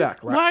whatever. We'll be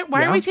back, right?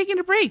 Why are we taking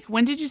a break?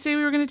 When did you say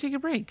we were going to take a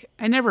break?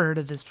 I never heard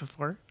of this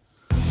before.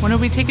 When are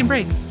we taking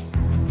breaks?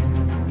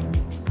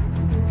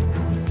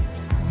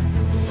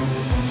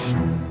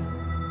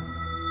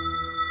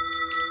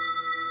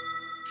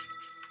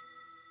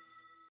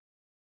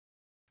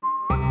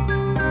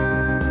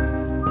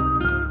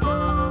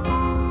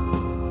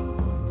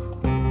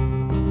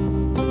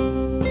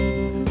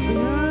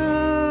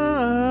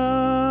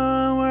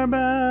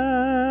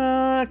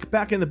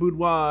 Back in the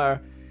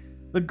boudoir,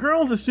 the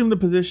girls assume the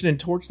position and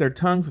torch their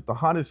tongues with the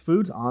hottest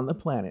foods on the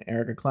planet.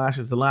 Erica Clash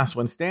is the last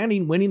one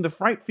standing, winning the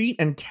Fright Feat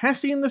and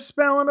casting the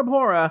spell on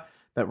Abora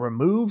that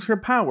removes her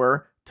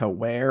power to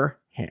wear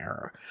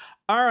hair.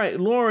 All right,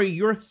 Lori,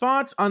 your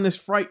thoughts on this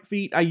Fright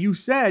Feat?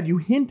 You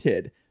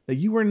hinted that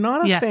you were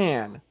not a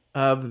fan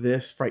of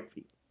this Fright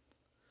Feat.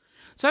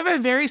 So I have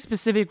a very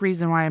specific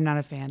reason why I'm not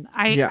a fan.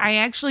 I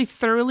actually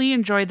thoroughly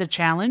enjoyed the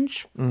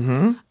challenge.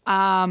 Mm-hmm.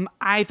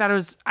 I thought it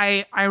was,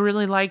 I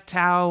really liked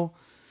how,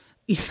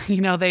 they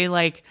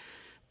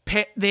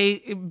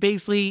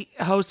basically,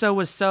 Hoso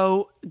was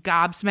so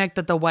gobsmacked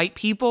that the white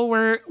people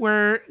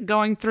were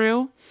going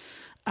through.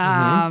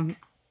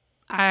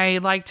 I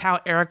liked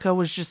how Erica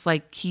was just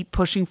like, keep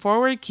pushing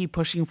forward.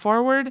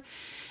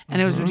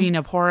 And it was between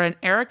Abora and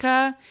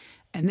Erica.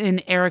 And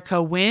then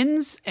Erica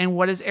wins. And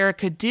what does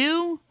Erica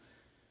do?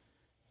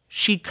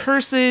 She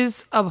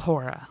curses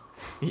Abora.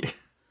 Yeah.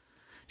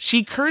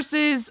 She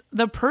curses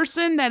the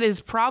person that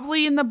is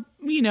probably in the,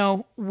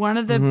 one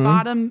of the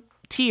bottom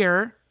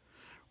tier,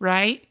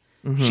 right?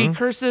 Mm-hmm. She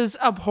curses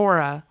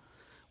Abora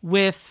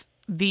with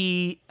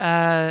the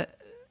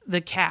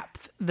cap,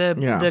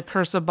 the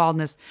curse of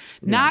baldness.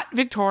 Not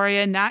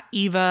Victoria, not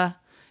Eva,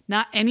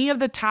 not any of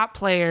the top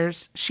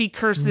players. She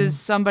curses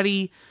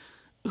somebody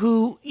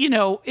who,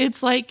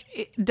 it's like,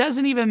 it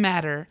doesn't even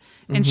matter.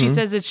 And she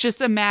says it's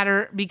just a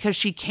matter because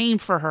she came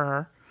for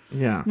her.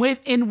 Yeah.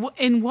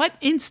 In what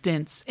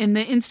instance? In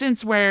the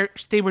instance where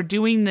they were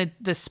doing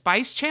the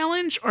spice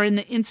challenge, or in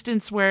the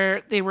instance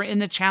where they were in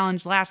the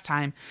challenge last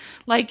time?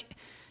 Like,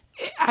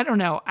 I don't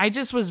know. I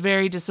just was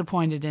very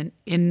disappointed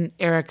in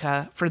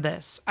Erica for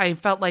this. I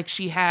felt like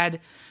she had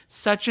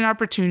such an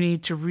opportunity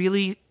to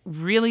really,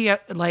 really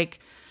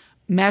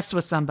mess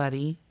with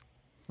somebody.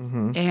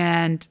 Mm-hmm.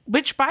 And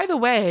which, by the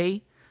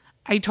way,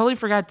 I totally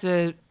forgot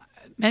to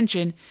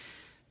mention,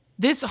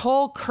 this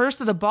whole curse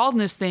of the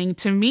baldness thing,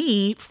 to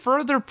me,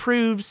 further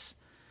proves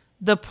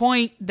the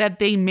point that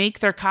they make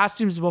their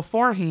costumes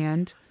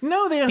beforehand.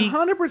 No, they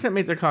 100%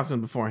 make their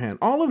costumes beforehand.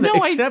 All of them,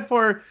 except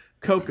for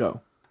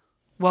Coco.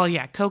 Well,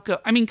 yeah, Coco.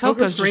 I mean,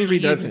 Coco strangely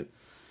doesn't.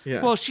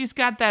 Yeah. Well, she's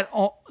got that.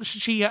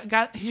 She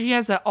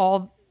has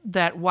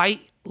that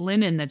white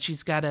linen that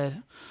she's got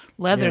to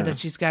leather that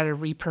she's got to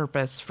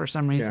repurpose for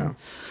some reason.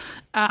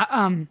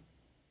 Yeah.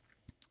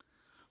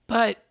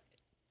 But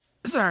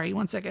sorry,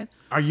 1 second.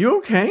 Are you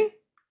okay?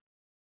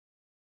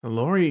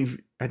 Lori,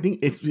 I think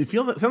it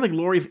sounds like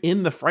Lori's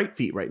in the fright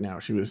feet right now.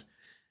 She was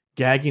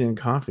gagging and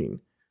coughing.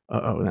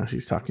 Now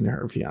she's talking to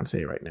her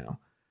fiance right now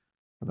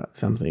about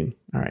something.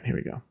 All right, here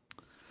we go.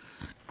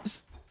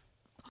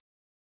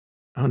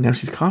 Oh, now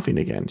she's coughing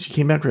again. She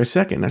came back for a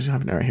second. Now she's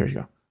coughing. All right, here we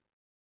go.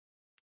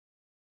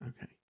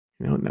 Okay.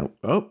 No.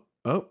 Oh.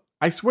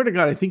 I swear to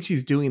God, I think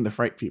she's doing the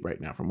fright feet right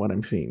now from what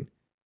I'm seeing.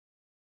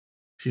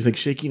 She's like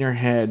shaking her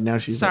head. Now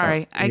she's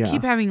sorry. I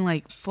keep having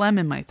like phlegm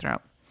in my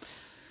throat.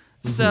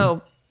 Mm-hmm.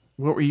 So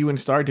what were you and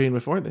Star doing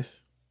before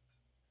this?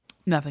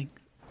 Nothing.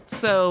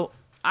 So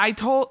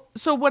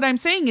what I'm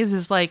saying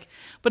is like,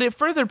 but it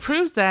further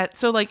proves that.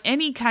 So like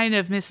any kind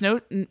of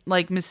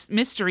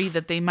mystery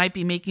that they might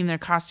be making their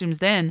costumes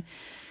then,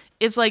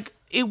 it's like,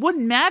 it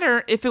wouldn't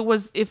matter if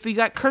you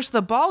got Curse of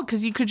the Bald,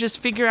 because you could just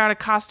figure out a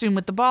costume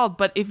with the bald.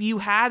 But if you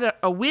had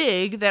a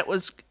wig that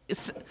was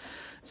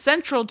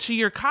central to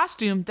your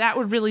costume, that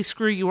would really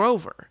screw you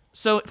over.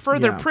 So it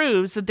further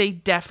proves that they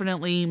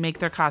definitely make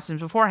their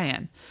costumes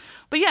beforehand.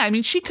 But yeah, I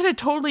mean, she could have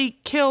totally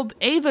killed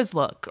Ava's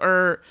look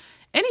or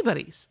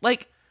anybody's,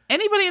 like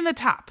anybody in the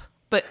top.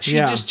 But she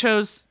just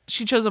chose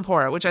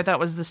Abhorra, which I thought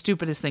was the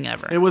stupidest thing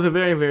ever. It was a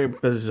very, very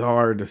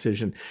bizarre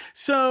decision.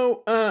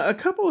 So a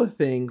couple of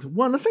things.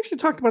 One, let's actually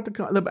talk about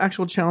the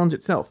actual challenge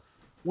itself.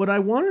 What I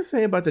want to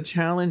say about the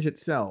challenge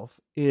itself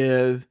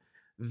is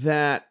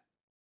that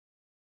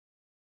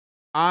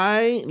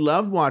I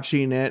loved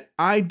watching it.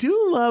 I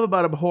do love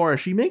about Abhorra,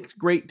 she makes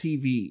great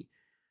TV.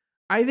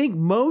 I think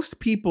most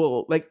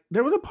people, like,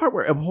 there was a part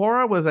where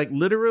Abhorra was like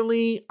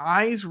literally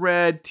eyes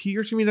red,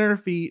 tears streaming down her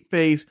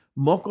face,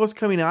 mocos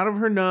coming out of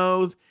her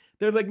nose.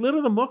 They're like the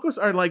mocos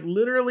are like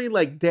literally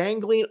like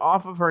dangling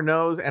off of her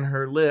nose and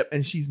her lip,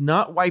 and she's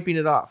not wiping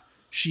it off.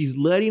 She's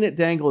letting it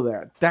dangle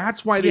there.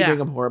 That's why they bring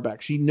Abhorra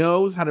back. She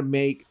knows how to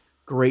make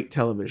great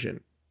television,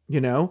 you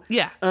know?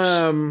 Yeah.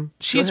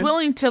 She's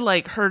willing to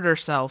like hurt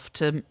herself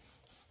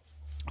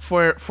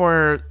for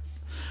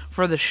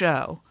the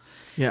show.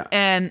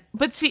 Yeah.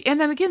 But see, and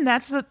then again,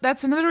 that's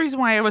another reason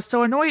why I was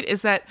so annoyed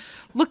is that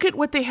look at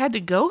what they had to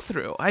go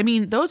through. I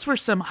mean, those were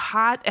some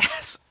hot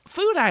ass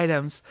food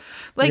items.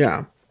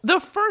 Like the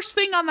first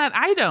thing on that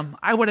item,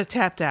 I would have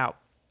tapped out.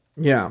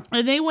 Yeah.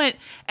 And then they went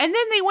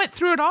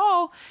through it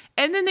all,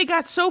 and then they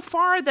got so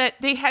far that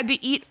they had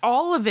to eat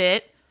all of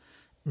it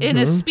in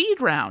a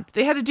speed round.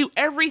 They had to do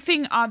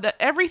everything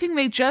everything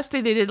they just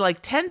did. They did like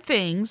 10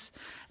 things.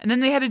 And then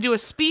they had to do a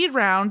speed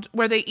round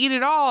where they eat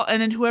it all,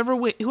 and then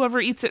whoever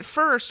eats it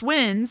first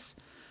wins.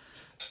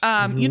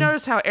 You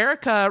notice how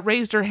Erica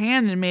raised her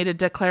hand and made a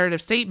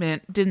declarative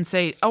statement, didn't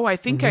say, "Oh, I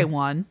think I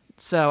won."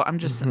 So I'm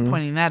just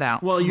pointing that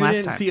out. Well, you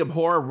didn't see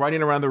Abhorra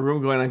running around the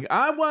room going like,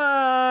 "I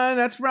won.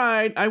 That's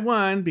right, I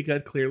won,"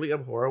 because clearly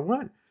Abhorra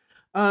won.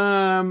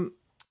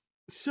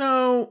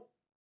 So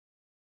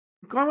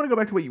I want to go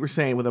back to what you were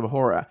saying with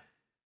Abhorra.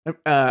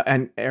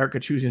 And Erica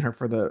choosing her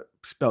for the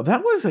spell.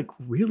 That was like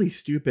really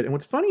stupid. And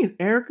what's funny is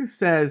Erica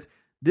says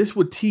this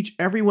would teach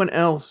everyone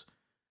else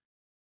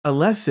a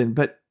lesson,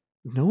 but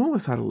no one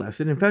was taught a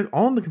lesson. In fact,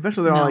 all in the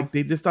confessional, they're all like,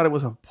 they just thought it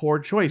was a poor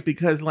choice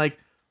because, like,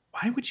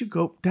 why would you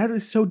go? That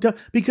is so dumb.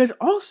 Because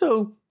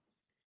also,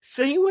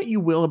 say what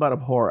you will about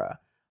Abhorra,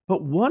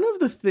 but one of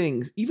the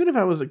things, even if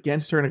I was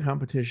against her in a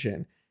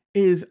competition,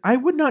 is I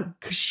would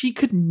not, because she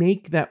could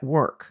make that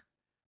work.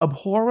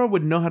 Abhorra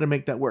would know how to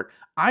make that work.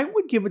 I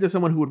would give it to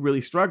someone who would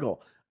really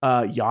struggle.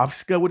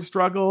 Yovska would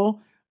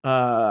struggle.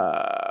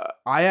 I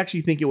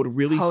actually think it would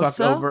really fuck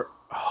over.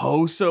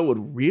 Hossa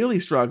would really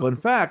struggle. In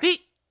fact, I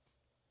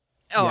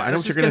know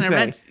what you're going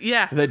to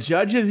say. The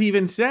judges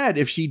even said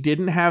if she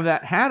didn't have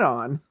that hat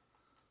on,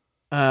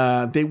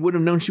 they would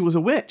have known she was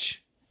a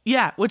witch.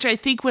 Yeah, which I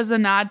think was a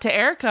nod to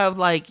Erica of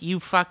like, you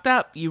fucked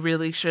up. You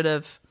really should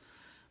have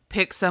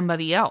picked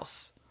somebody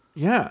else.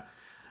 Yeah.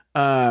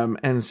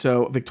 And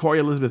so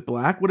Victoria Elizabeth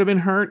Black would have been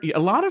hurt. A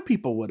lot of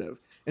people would have.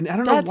 And I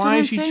don't know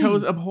why she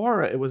chose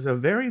Abhorra. It was a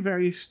very,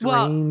 very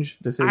strange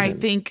decision. I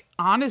think,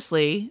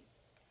 honestly,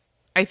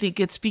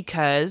 it's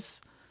because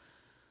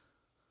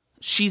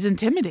she's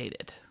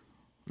intimidated.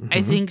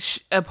 I think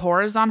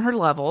Abhorra's on her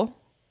level.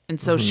 And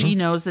so she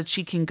knows that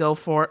she can go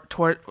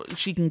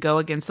she can go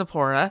against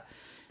Abhorra.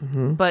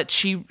 But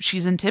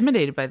she's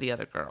intimidated by the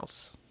other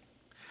girls.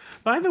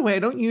 By the way, I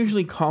don't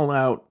usually call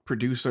out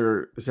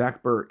producer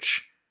Zach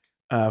Birch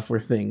for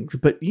things,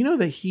 but you know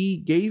that he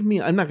gave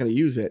me, I'm not going to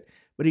use it,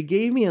 but he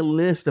gave me a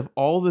list of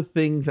all the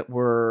things that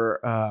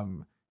were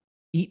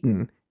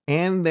eaten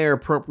and their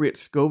appropriate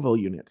Scoville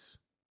units.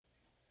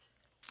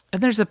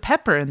 And there's a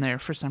pepper in there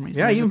for some reason.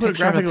 Yeah, There's he even put a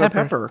graphic of a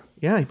pepper. pepper.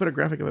 Yeah, he put a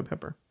graphic of a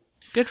pepper.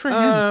 Good for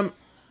him.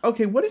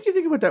 Okay, what did you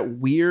think about that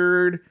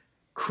weird,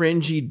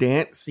 cringy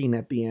dance scene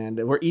at the end?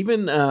 Or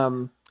even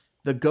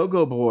the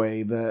Go-Go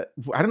Boy,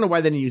 I don't know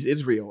why they didn't use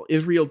Israel.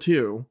 Israel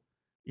too,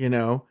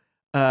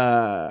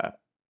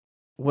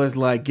 was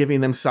like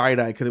giving them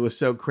side-eye because it was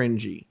so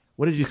cringy.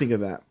 What did you think of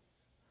that?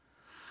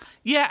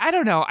 Yeah, I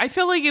don't know. I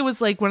feel like it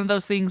was like one of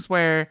those things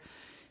where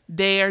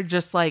they are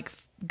just like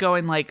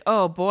going like,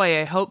 oh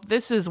boy, I hope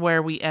this is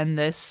where we end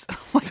this.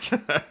 Like,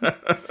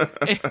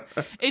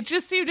 it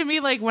just seemed to me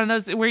like one of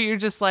those where you're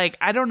just like,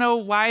 I don't know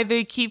why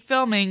they keep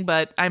filming,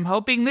 but I'm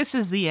hoping this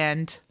is the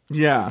end.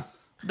 Yeah.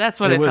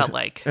 That's what it felt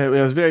like. It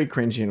was very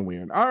cringy and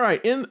weird. All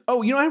right. I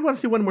want to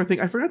say one more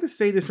thing. I forgot to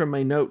say this from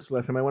my notes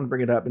last time. I want to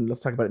bring it up and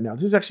let's talk about it now.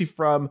 This is actually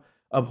from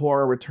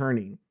Abhora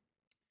Returning.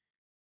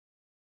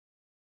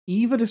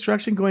 Eva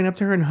Destruction going up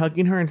to her and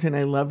hugging her and saying,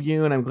 I love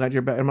you and I'm glad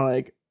you're back. I'm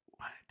like,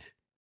 what?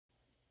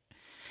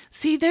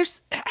 See,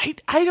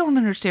 I don't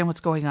understand what's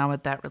going on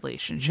with that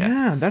relationship.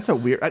 Yeah, that's a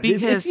weird.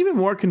 Because it's even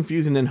more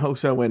confusing than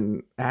Hoso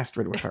and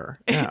Astrid with her.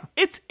 Yeah,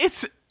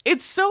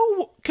 it's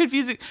so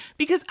confusing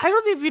because I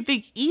don't even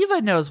think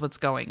Eva knows what's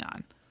going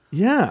on.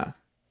 Yeah,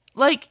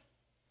 like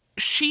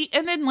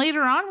and then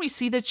later on we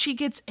see that she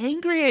gets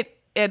angry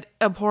at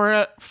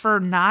Abhora for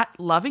not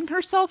loving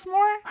herself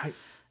more,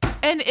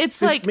 and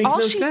it's like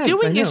all she's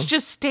doing is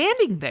just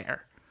standing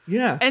there.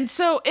 Yeah, and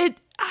so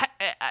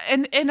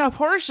and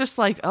Abhora's just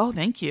like, oh,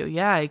 thank you.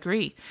 Yeah, I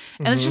agree.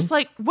 And it's just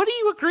like, what do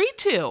you agree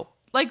to?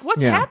 Like,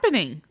 what's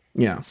happening?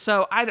 Yeah.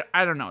 So I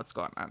don't know what's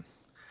going on.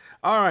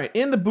 All right.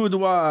 In the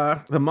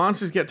boudoir, the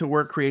monsters get to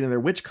work creating their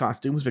witch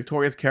costumes.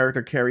 Victoria's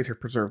character carries her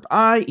preserved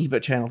eye. Eva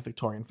channels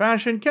Victorian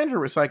fashion. Kendra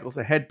recycles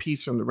a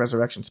headpiece from the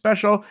Resurrection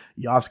special.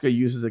 Yaska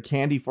uses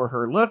candy for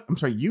her look.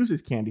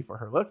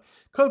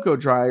 Coco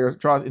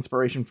draws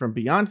inspiration from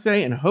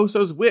Beyonce. And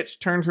Hoso's witch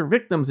turns her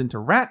victims into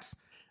rats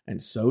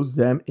and sews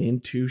them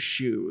into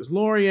shoes.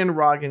 Lorian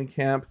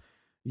Roggenkamp,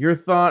 your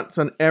thoughts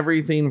on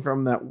everything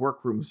from that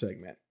workroom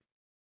segment?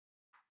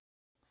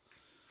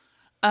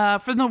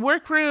 From the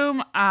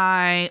workroom,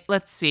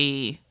 let's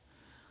see.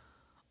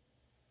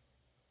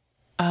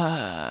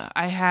 I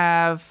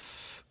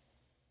have.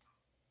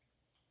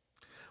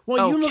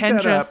 Well, you looked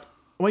that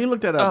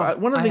up.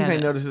 One of the things I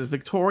noticed is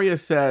Victoria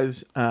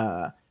says,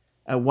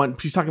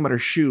 she's talking about her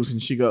shoes,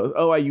 and she goes,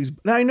 "Oh, I use."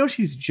 Now I know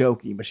she's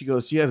joking, but she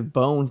goes, "She has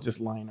bones just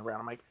lying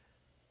around." I'm like,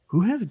 who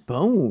has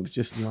bones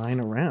just lying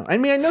around? I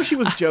mean, I know she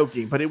was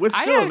joking, but it was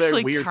still a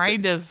very weird.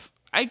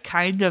 I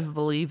kind of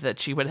believe that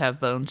she would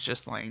have bones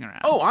just laying around.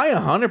 Oh, I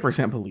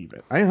 100% believe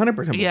it. I 100%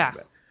 believe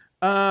it.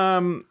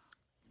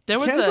 There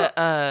was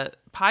a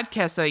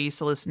podcast that I used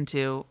to listen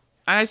to.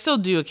 I still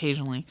do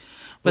occasionally,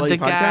 but the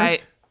guy,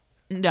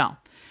 no,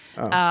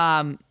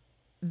 one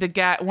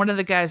of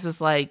the guys was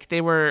like,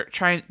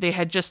 they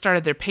had just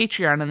started their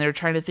Patreon and they were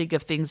trying to think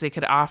of things they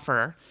could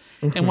offer.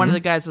 And one of the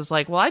guys was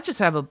like, well, I just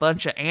have a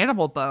bunch of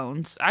animal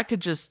bones. I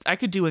could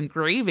do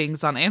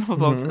engravings on animal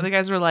bones. And the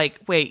guys were like,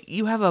 wait,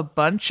 you have a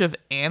bunch of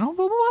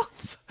animal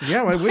bones?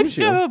 Yeah, why wouldn't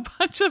you? You have a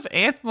bunch of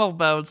animal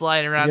bones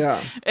lying around.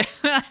 Yeah.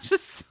 And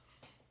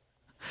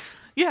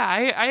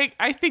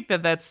I think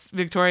that's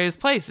Victoria's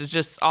place. It's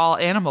just all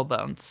animal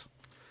bones.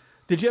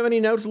 Did you have any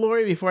notes,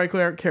 Lori, before I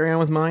carry on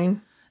with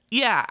mine?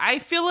 Yeah, I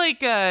feel like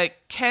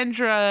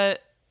Kendra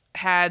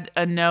had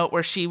a note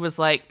where she was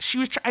like,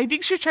 I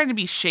think she was trying to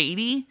be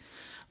shady,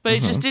 but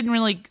it just didn't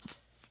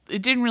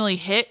really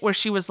hit, where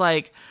she was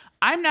like,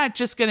 I'm not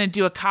just going to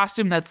do a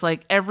costume that's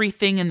like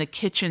everything in the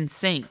kitchen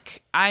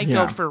sink. I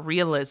go for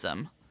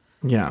realism.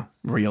 Yeah,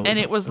 realism. And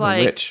it was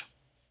like, witch.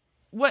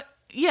 What?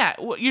 Yeah,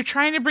 you're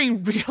trying to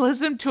bring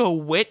realism to a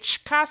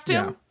witch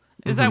costume?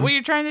 Yeah. Is that what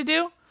you're trying to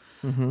do?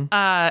 Mm-hmm.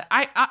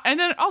 And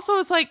then also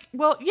it's like,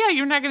 well, yeah,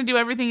 you're not going to do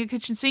everything in the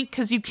kitchen sink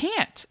because you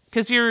can't,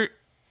 because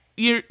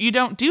you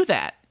don't do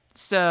that.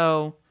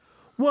 So,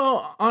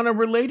 well, on a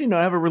related note,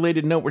 I have a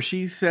related note where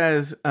she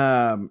says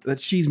that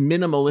she's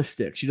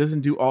minimalistic. She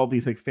doesn't do all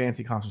these like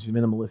fancy costumes. She's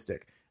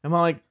minimalistic. I'm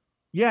all like,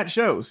 yeah, it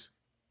shows.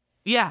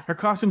 Yeah, her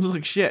costumes look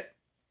like shit.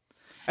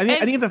 I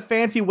think it's a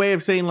fancy way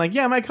of saying like,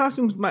 yeah, my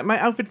costumes, my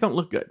outfits don't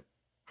look good.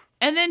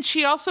 And then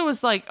she also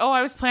was like, oh,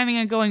 I was planning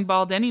on going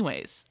bald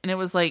anyways, and it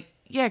was like,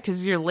 yeah,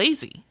 because you're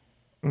lazy.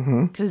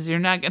 Because you're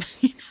not gonna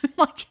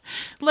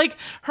like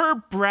her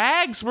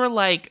brags were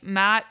like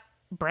not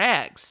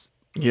brags.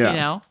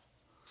 Yeah.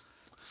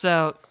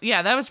 So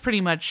yeah, that was pretty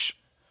much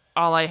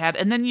all I had.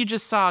 And then you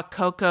just saw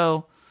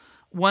Coco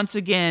once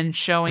again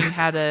showing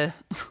how to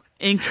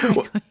ink.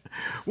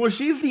 Well,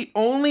 she's the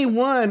only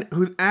one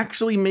who's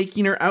actually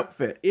making her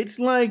outfit. It's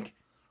like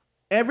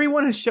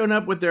everyone has shown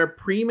up with their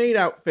pre-made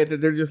outfit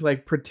that they're just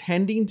like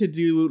pretending to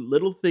do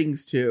little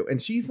things to,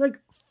 and she's like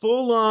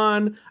full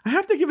on. I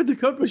have to give it to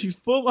Coco. She's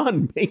full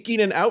on making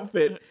an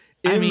outfit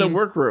in the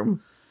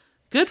workroom.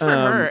 Good for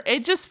her.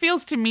 It just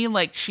feels to me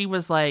like she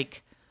was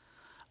like,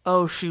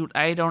 oh shoot,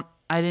 I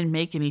didn't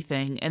make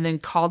anything. And then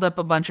called up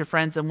a bunch of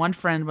friends. And one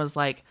friend was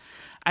like,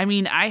 I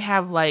mean, I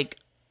have like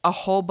a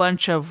whole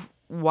bunch of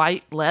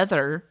white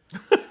leather.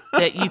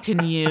 that you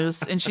can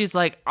use. And she's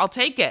like, I'll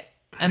take it.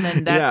 And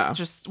then that's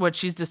just what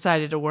she's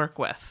decided to work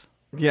with.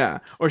 Yeah.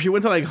 Or she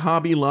went to like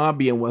Hobby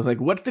Lobby and was like,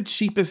 what's the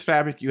cheapest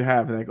fabric you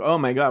have? And like, oh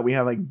my God, we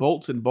have like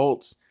bolts and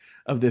bolts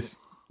of this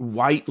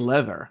white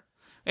leather.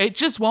 It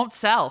just won't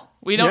sell.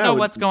 We don't know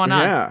what's going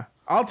on. Yeah.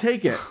 I'll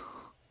take it.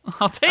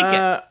 I'll take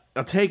it.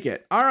 I'll take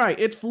it. All right,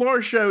 it's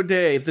floor show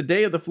day. It's the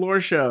day of the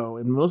floor show.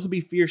 And Melissa B.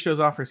 Fierce shows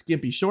off her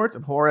skimpy shorts.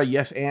 Abhora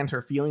yes ands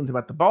her feelings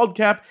about the bald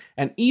cap.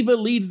 And Eva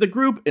leads the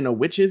group in a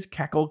witch's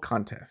cackle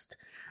contest.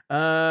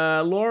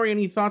 Lori,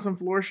 any thoughts on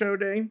floor show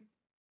day?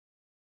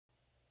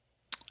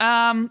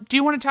 Do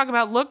you want to talk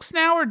about looks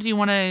now, or do you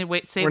want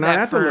to save we're not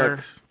that at for... the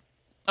looks.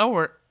 Oh,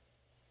 we're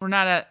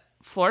not at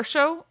floor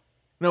show?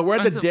 No, we're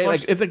at the day.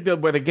 Like, it's like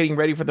where they're getting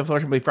ready for the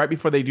floor show, right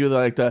before they do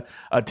the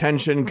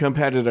attention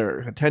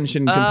competitors.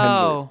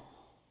 Oh.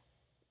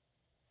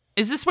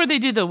 Is this where they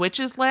do the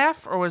witches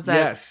laugh, or was that?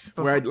 Yes.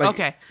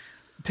 Okay.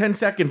 10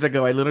 seconds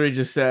ago, I literally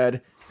just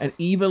said, and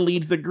Eva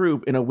leads the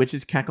group in a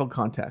witch's cackle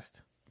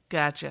contest.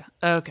 Gotcha.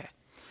 Okay.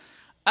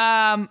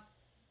 Yeah,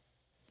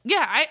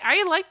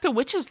 I liked the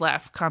witches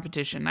laugh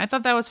competition. I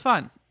thought that was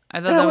fun.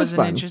 I thought that was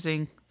an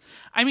interesting.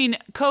 I mean,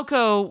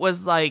 Coco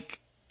was like,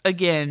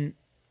 again,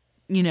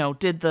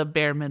 did the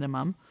bare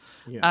minimum.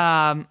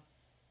 Yeah.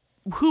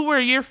 Who were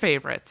your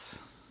favorites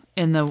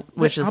in the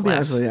witches laugh? I'll be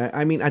honest with you.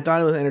 I mean, I thought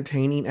it was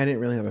entertaining. I didn't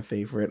really have a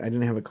favorite. I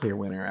didn't have a clear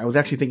winner. I was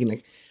actually thinking,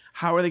 like,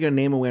 how are they going to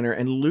name a winner?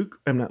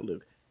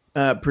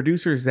 And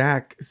producer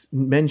Zach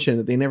mentioned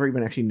that they never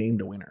even actually named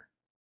a winner.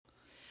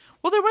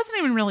 Well, there wasn't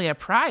even really a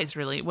prize,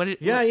 really.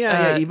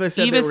 Yeah. Eva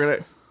said they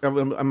were I'm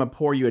going to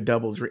pour you a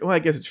double drink. Well, I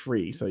guess it's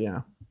free, so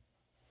yeah.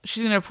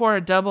 She's going to pour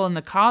a double in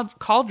the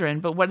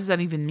cauldron, but what does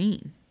that even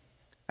mean?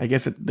 I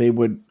guess they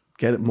would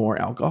get more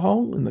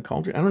alcohol in the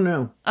cauldron. I don't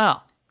know.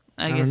 Oh,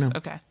 I guess.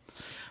 Okay.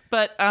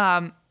 But,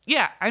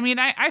 yeah, I mean,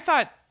 I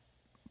thought,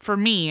 for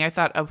me, I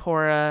thought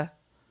Abhora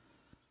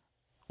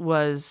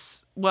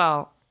was,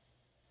 well,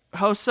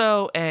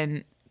 Hoso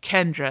and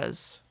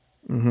Kendra's.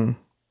 Mm-hmm.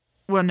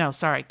 Well, no,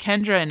 sorry.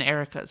 Kendra and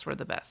Erica's were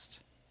the best.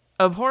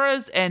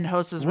 Abhora's and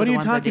Hoso's were the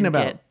ones I didn't get.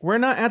 What are you talking about? We're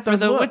not at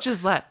the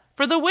witches laugh.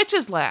 For the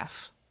witches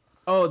laugh.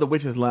 Oh, the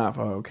witches laugh.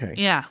 Oh, okay.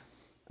 Yeah.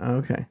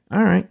 Okay.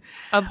 All right.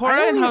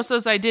 Abhora and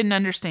Hoso's I didn't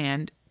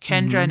understand.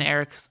 Kendra and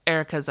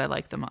Erica's I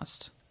liked the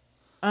most.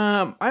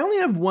 I only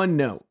have one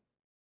note.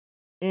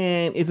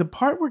 And it's a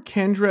part where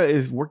Kendra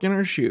is working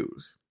her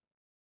shoes.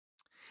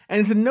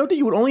 And it's a note that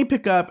you would only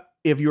pick up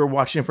if you were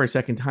watching it for a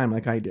second time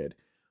like I did.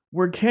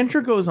 Where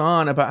Kendra goes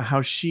on about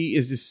how she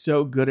is just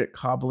so good at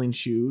cobbling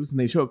shoes. And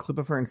they show a clip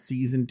of her in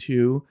season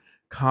 2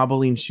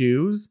 cobbling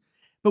shoes.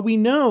 But we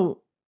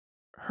know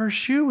her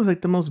shoe was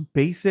like the most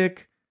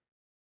basic,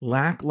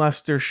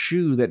 lackluster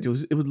shoe it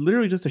was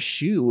literally just a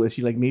shoe that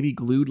she like maybe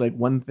glued like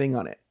one thing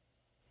on it.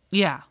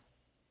 Yeah.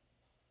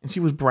 And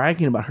she was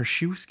bragging about her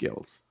shoe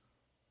skills.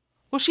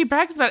 Well, she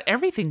brags about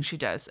everything she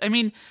does. I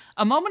mean,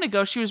 a moment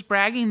ago, she was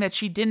bragging that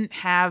she didn't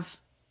have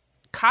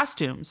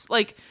costumes.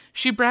 Like,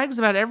 she brags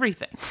about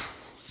everything.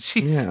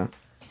 Yeah.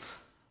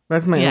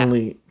 That's my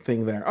only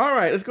thing there. All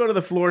right, let's go to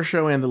the floor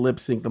show and the lip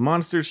sync. The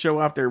monsters show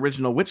off their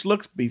original witch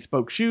looks,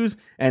 bespoke shoes,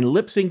 and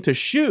lip sync to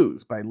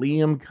Shoes by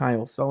Liam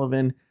Kyle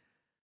Sullivan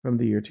from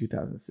the year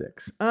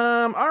 2006.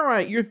 All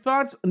right, your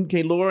thoughts.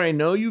 Okay, Laura, I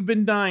know you've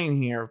been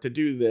dying here to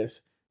do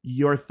this.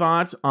 Your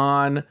thoughts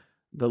on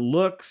the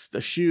looks,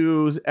 the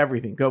shoes,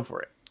 everything. Go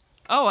for it.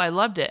 Oh, I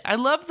loved it. I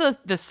love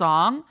the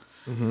song.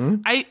 Mm-hmm.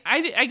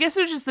 I guess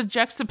it was just the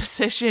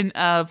juxtaposition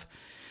of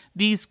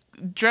these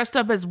dressed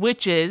up as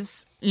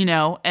witches,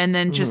 and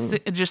then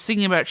just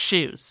singing about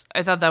shoes.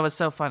 I thought that was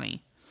so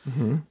funny.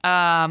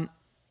 Mm-hmm.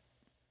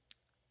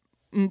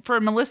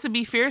 For Melissa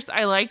B. Fierce,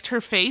 I liked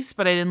her face,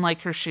 but I didn't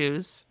like her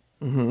shoes.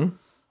 Mm-hmm.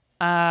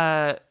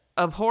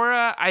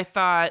 Abhora, I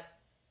thought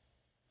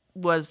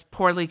was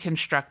poorly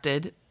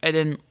constructed. I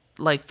didn't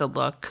like the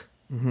look.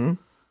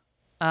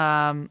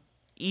 Mm-hmm.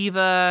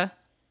 Eva,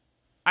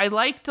 I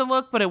liked the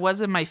look, but it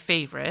wasn't my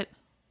favorite.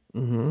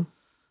 Mm-hmm.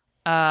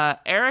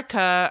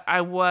 Erica,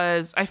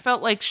 I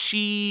felt like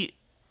she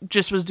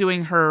just was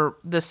doing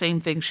the same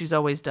thing she's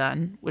always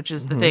done, which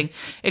is the thing.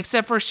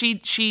 Except for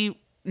she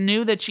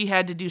knew that she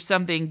had to do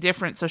something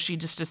different, so she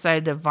just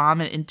decided to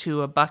vomit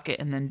into a bucket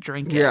and then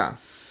drink it. Yeah.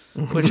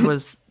 Which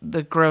was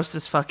the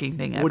grossest fucking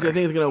thing ever. Which I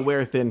think is going to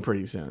wear thin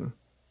pretty soon.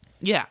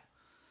 Yeah.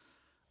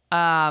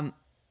 And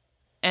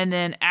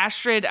then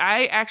Astrid,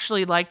 I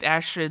actually liked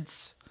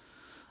Astrid's.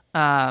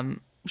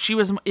 She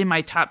was in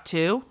my top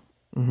 2.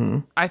 Mm-hmm.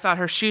 I thought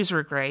her shoes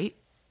were great.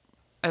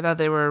 I thought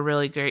they were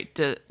really great,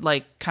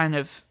 kind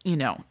of,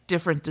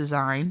 different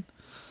design.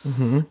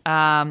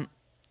 Mm-hmm.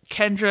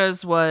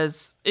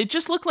 Kendra's it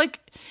just looked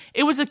like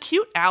it was a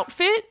cute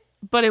outfit,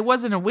 but it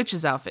wasn't a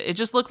witch's outfit. It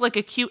just looked like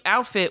a cute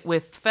outfit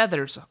with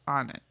feathers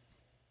on it.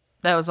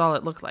 That was all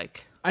it looked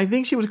like. I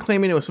think she was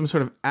claiming it was some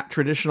sort of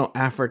traditional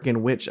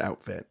African witch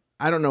outfit.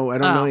 I don't know. I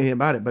don't know anything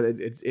about it, but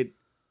it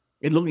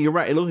looked. You're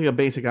right. It looked like a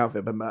basic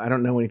outfit, but I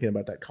don't know anything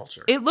about that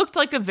culture. It looked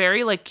like a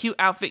very cute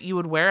outfit you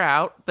would wear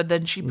out, but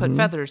then she put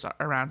feathers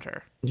around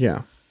her.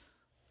 Yeah.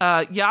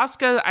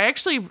 Yaska,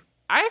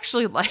 I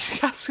actually like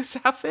Yasuka's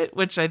outfit,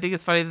 which I think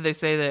is funny that they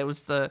say that it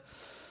was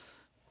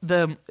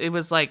it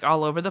was like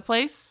all over the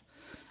place.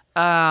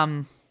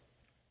 Hoso,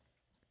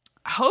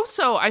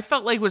 I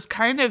felt like was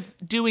kind of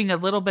doing a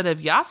little bit of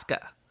Yasuka.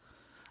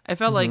 I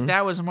felt like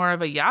that was more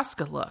of a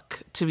Yasuka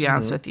look, to be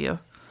honest with you.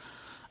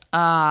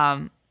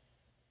 I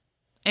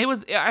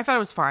thought it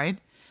was fine.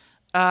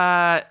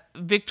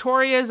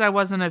 Victoria's, I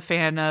wasn't a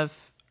fan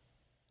of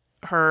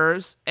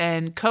hers,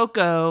 and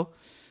Coco,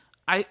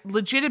 I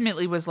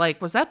legitimately was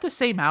like, was that the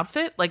same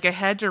outfit? Like, I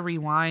had to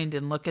rewind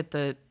and look at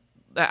the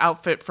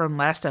outfit from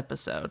last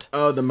episode.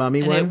 Oh, the mummy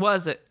and one? It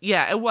wasn't.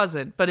 Yeah, it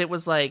wasn't. But it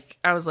was like,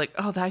 I was like,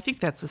 oh, I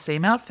think that's the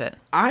same outfit.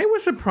 I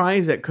was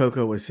surprised that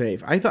Coco was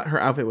safe. I thought her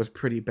outfit was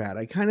pretty bad.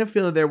 I kind of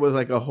feel that there was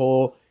like a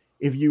whole,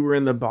 if you were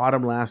in the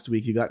bottom last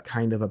week, you got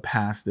kind of a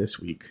pass this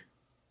week.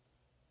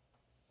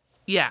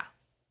 Yeah.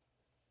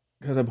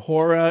 Because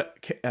Abhora,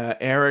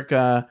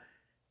 Erica,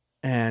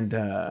 and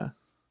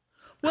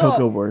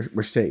Coco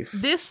were safe.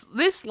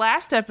 This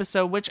last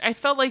episode, which I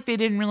felt like they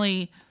didn't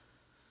really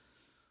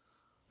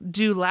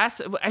do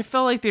I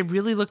felt like they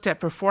really looked at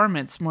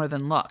performance more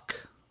than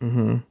look.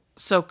 Mm-hmm.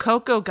 So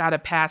Coco got a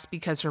pass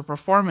because her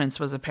performance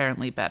was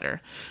apparently better.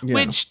 Yeah.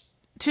 Which,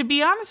 to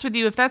be honest with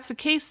you, if that's the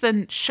case,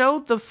 then show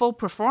the full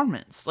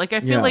performance. Like, I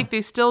feel like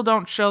they still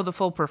don't show the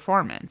full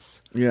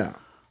performance. Yeah.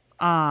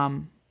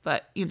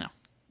 But, you know.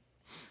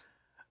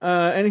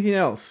 Anything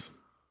else?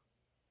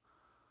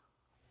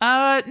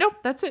 Nope,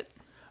 that's it.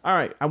 All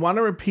right, I want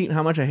to repeat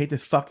how much I hate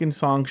this fucking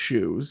song,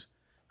 Shoes.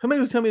 Somebody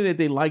was telling me that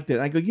they liked it.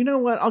 I go, you know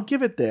what? I'll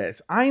give it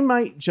this. I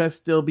might just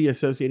still be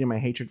associating my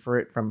hatred for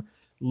it from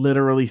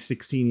literally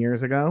 16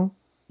 years ago,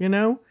 you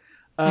know?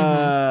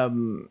 I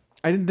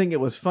didn't think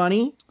it was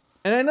funny.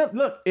 And I know,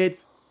 look,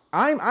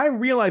 I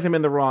realize I'm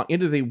in the wrong.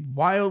 It is a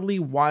wildly,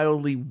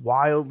 wildly,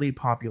 wildly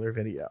popular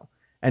video.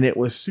 And it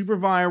was super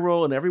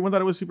viral, and everyone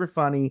thought it was super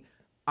funny.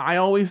 I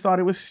always thought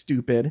it was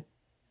stupid.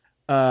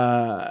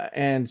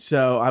 And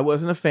so I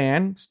wasn't a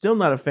fan. Still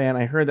not a fan.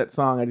 I heard that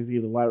song. I just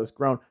gave the loudest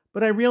groan.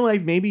 But I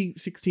realized maybe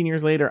 16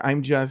 years later,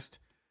 I'm just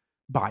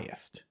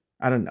biased.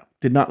 I don't know.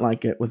 Did not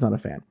like it. Was not a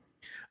fan.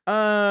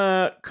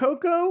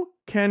 Coco,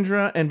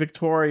 Kendra, and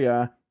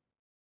Victoria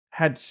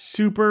had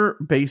super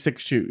basic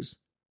shoes.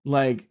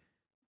 Like,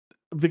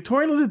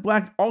 Victoria lived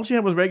black. All she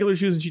had was regular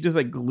shoes, and she just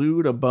like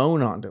glued a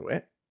bone onto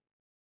it.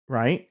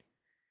 Right?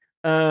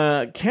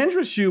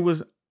 Kendra's shoe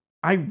was,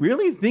 I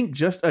really think,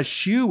 just a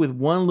shoe with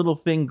one little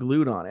thing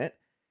glued on it.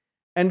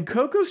 And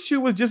Coco's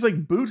shoe was just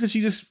like boots that she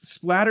just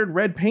splattered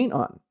red paint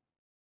on.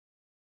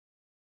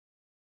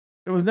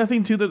 There was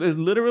nothing to that. It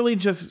literally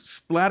just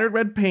splattered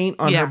red paint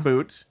on her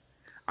boots.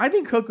 I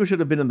think Coco should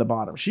have been in the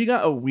bottom. She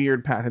got a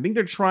weird pass. I think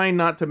they're trying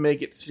not to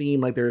make it seem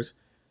like there's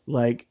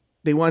like,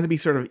 they want to be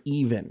sort of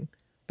even.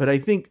 But I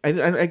think,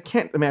 I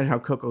can't imagine how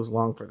Coco's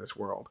long for this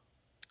world.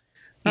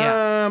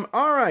 Yeah.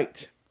 All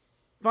right.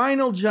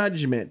 Final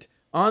judgment.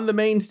 On the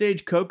main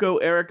stage, Coco,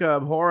 Erica,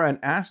 Abhora, and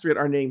Astrid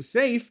are named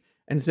safe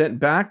and sent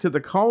back to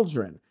the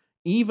cauldron.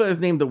 Eva is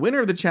named the winner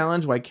of the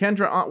challenge, while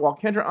Kendra,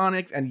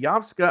 Onyx, and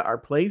Yovska are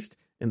placed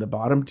in the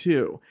bottom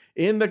two.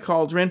 In the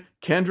cauldron,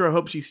 Kendra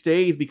hopes she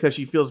stays because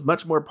she feels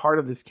much more part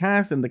of this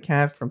cast than the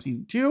cast from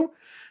season 2.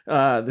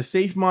 The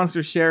safe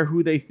monsters share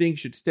who they think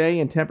should stay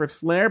in Temperance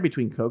Flare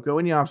between Coco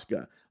and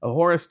Yovska.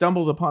 Ahura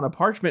stumbles upon a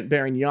parchment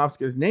bearing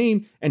Yovska's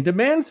name and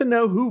demands to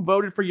know who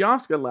voted for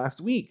Yovska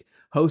last week.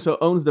 Hoso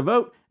owns the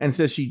vote and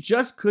says she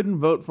just couldn't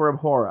vote for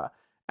Abhora.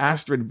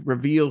 Astrid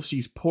reveals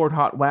she's poured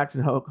hot wax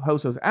in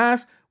Hoso's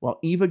ass, while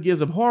Eva gives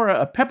Abhora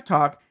a pep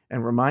talk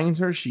and reminds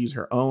her she's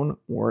her own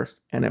worst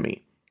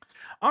enemy.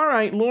 All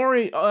right,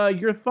 Lori,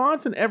 your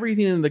thoughts on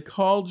everything in the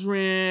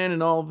cauldron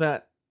and all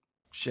that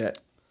shit.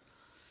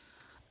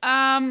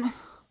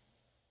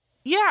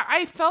 Yeah,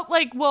 I felt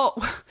like,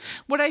 well,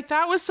 what I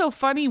thought was so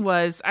funny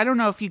was, I don't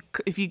know if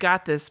you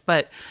got this,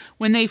 but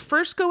when they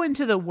first go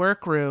into the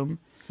workroom,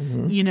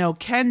 you know,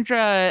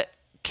 Kendra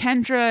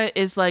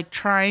is like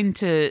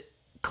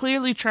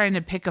clearly trying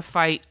to pick a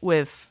fight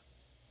with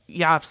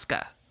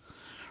Yovska,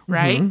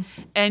 right?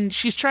 And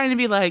she's trying to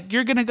be like,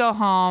 you're going to go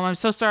home. I'm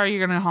so sorry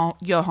you're going to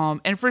go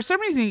home. And for some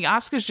reason,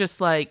 Yovska's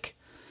just like,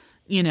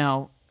 you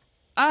know,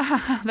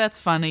 that's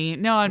funny.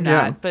 No, I'm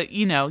not. But,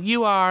 you know,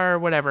 you are,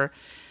 whatever.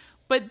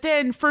 But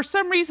then for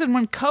some reason,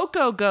 when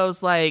Coco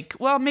goes like,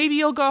 well, maybe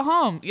you'll go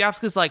home,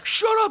 Yovska's like,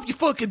 shut up, you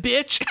fucking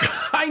bitch.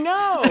 I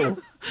know.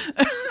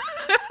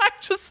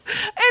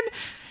 And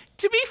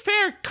to be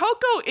fair,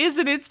 Coco is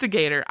an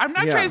instigator. I'm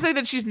not trying to say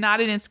that she's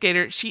not an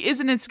instigator. She is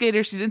an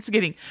instigator. She's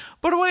instigating.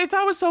 But what I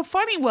thought was so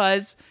funny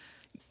was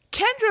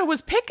Kendra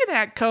was picking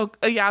at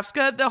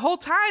Yovska the whole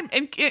time.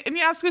 And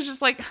Yovska's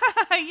just like,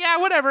 yeah,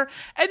 whatever.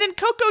 And then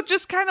Coco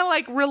just kind of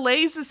like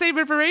relays the same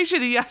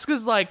information. And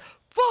Yovska's like,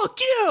 fuck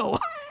you.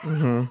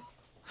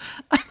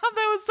 I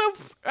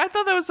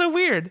thought that was so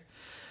weird.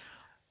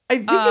 I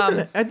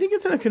think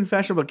it's in a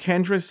confession what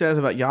Kendra says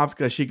about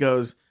Yovska. She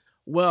goes,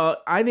 well,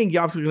 I think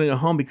Yovska's going to go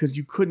home because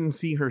you couldn't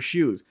see her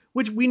shoes,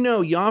 which we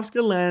know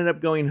Yovska landed up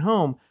going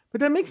home.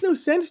 But that makes no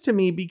sense to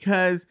me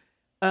because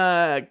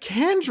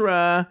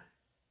Kendra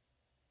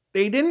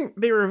They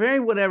were very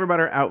whatever about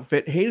her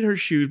outfit, hated her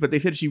shoes, but they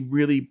said she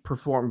really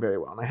performed very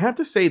well. And I have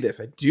to say this,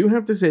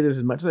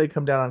 as much as I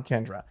come down on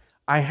Kendra.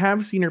 I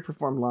have seen her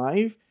perform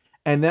live,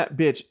 and that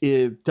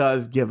bitch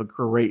does give a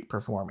great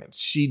performance.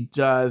 She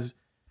does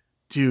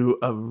do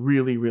a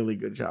really, really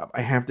good job.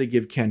 I have to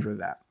give Kendra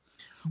that.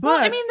 But,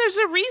 well, I mean, there's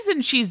a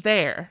reason she's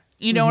there.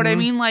 You know what I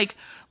mean? Like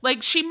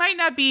she might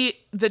not be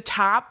the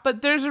top,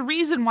 but there's a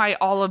reason why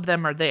all of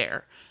them are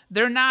there.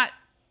 They're not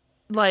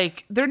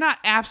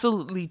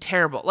absolutely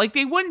terrible. Like,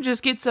 they wouldn't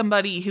just get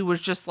somebody who was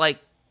just like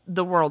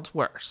the world's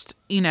worst,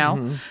 you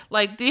know?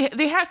 Like,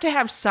 they have to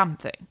have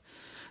something.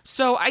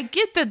 So I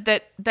get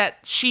that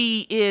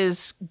she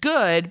is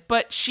good,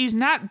 but she's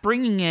not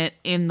bringing it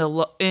in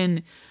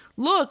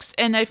looks,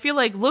 and I feel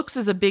like looks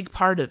is a big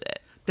part of it.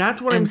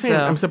 That's what I'm saying.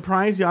 I'm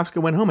surprised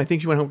Yovska went home. I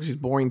think she went home because she's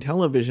boring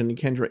television and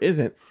Kendra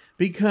isn't.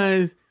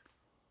 Because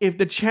if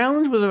the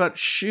challenge was about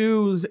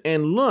shoes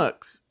and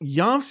looks,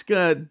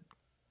 Yovska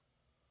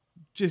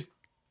just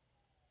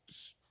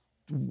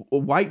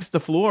wipes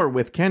the floor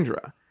with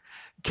Kendra.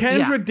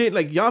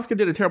 Yovska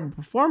did a terrible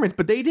performance,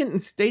 but they didn't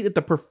state that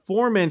the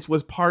performance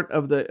was part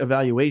of the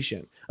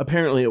evaluation.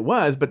 Apparently it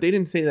was, but they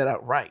didn't say that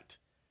outright.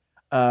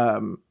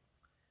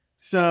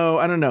 So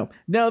I don't know.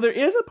 Now there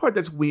is a part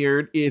that's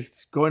weird,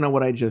 is going on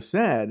what I just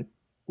said.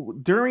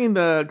 During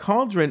the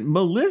cauldron,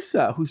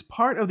 Melissa, who's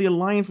part of the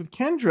alliance with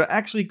Kendra,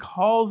 actually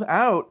calls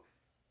out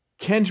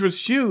Kendra's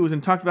shoes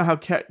and talks about how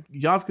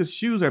Yovska's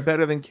shoes are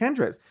better than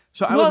Kendra's.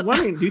 So I was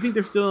wondering, do you think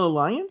they're still an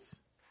alliance?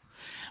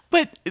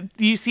 But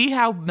do you see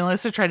how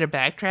Melissa tried to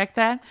backtrack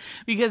that?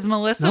 Because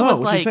Melissa was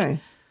like,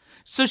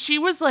 so she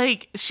was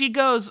like, she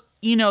goes,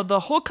 you know,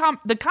 the whole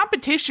the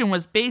competition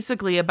was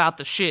basically about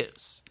the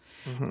shoes.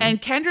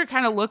 And Kendra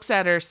kind of looks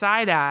at her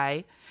side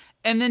eye,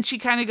 and then she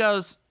kind of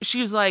goes, she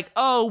was like,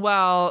 oh,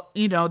 well,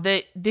 you know,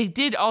 they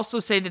did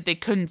also say that they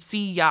couldn't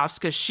see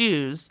Yovska's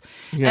shoes.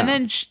 Yeah.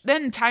 And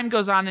then time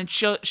goes on, and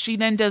she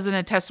then does in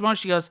a testimony,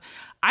 she goes,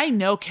 I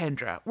know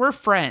Kendra, we're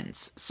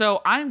friends,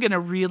 so I'm going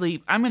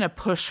to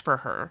push for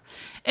her.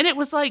 And it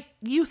was like,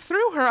 you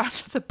threw her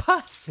under the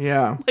bus.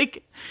 Yeah.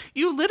 Like,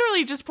 you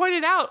literally just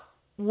pointed out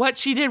what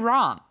she did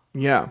wrong.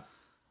 Yeah.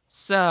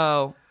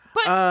 So,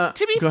 but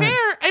to be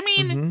fair, I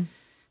mean,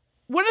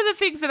 one of the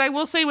things that I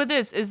will say with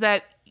this is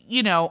that,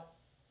 you know,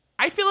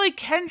 I feel like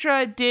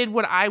Kendra did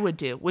what I would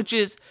do, which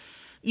is,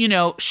 you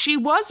know,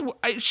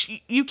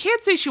 you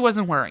can't say she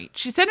wasn't worried.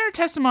 She said in her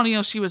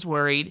testimonial she was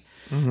worried.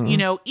 You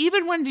know,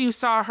 even when you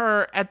saw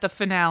her at the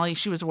finale,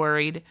 she was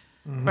worried,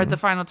 or at the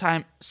final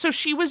time. So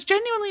she was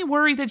genuinely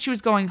worried that she was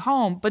going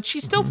home, but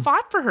she still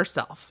fought for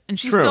herself, and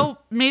she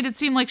still made it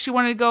seem like she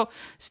wanted to go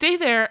stay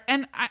there.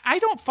 And I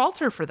don't fault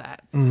her for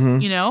that.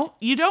 You know,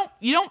 you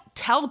don't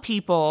tell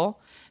people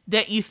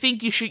that you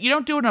think you should. You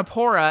don't do an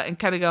Abhora and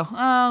kind of go,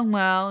 oh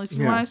well, if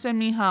you want to send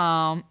me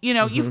home, you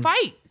know, you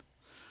fight.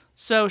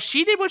 So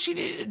she did what she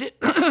needed to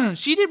do.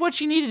 She did what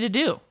she needed to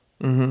do.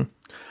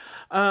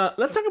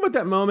 Let's talk about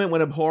that moment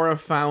when Abhora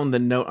found the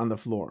note on the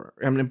floor.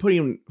 I mean,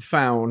 putting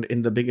 "found"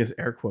 in the biggest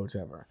air quotes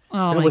ever.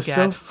 Oh, that was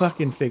so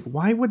fucking fake.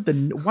 Why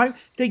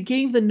they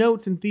gave the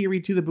notes in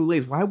theory to the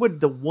Boulets? Why would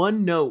the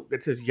one note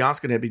that says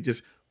Yovska be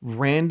just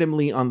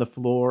randomly on the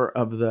floor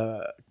of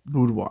the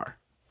boudoir?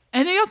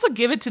 And they also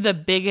give it to the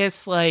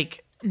biggest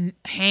like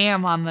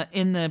ham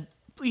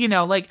you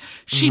know, like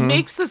she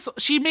makes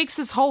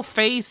this whole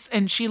face,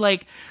 and she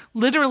like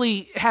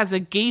literally has a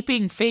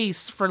gaping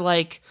face for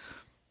like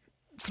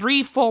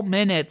 3 full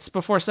minutes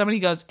before somebody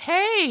goes,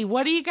 hey,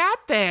 what do you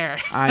got there?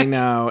 I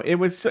know. It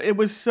was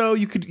so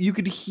you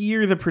could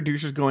hear the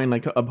producers going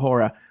like to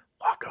Abhora,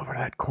 walk over to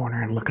that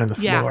corner and look on the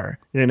floor,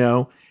 you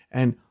know?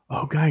 And,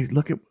 oh guys,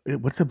 look at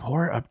what's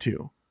Abhora up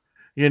to?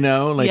 You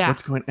know, like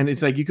what's going, and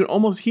it's like you could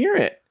almost hear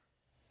it.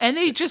 And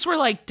they just were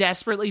like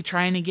desperately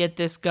trying to get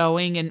this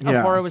going, and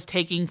Abhora was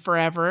taking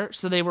forever.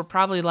 So they were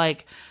probably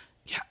like,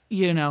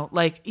 you know,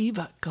 like,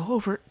 Eva, go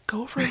over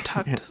and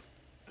talk to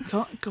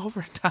go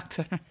over and talk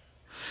to her.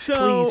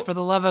 So, please, for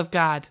the love of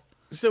God.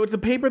 So it's a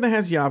paper that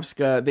has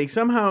Yovska. They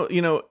somehow,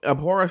 you know,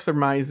 Abhora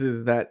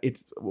surmises that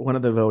it's one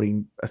of the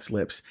voting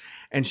slips.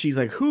 And she's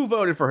like, who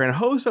voted for her? And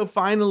Hoso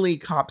finally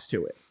cops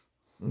to it.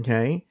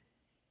 Okay.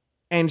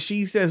 And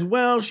she says,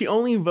 well, she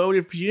only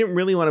voted, she didn't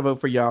really want to vote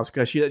for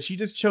Yovska. She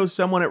just chose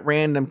someone at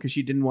random because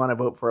she didn't want to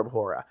vote for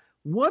Abhora.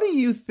 What do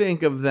you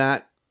think of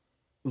that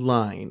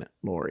line,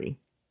 Lori?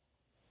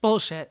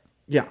 Bullshit.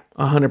 Yeah,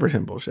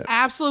 100% bullshit.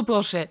 Absolute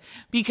bullshit.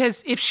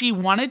 Because if she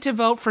wanted to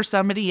vote for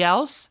somebody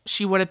else,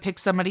 she would have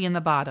picked somebody in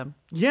the bottom.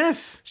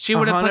 Yes. She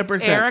would have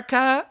picked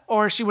Erica,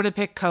 or she would have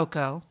picked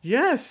Coco.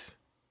 Yes.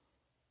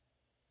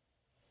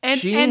 And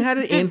she had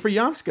it in for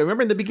Yovska.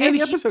 Remember in the beginning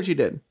of the episode she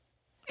did.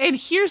 And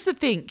here's the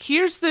thing.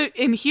 Here's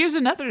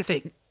another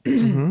thing.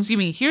 Excuse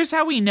me. Here's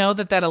how we know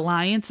that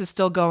alliance is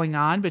still going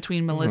on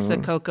between Melissa,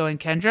 Coco, and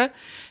Kendra.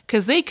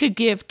 Because they could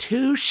give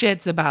 2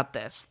 shits about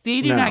this.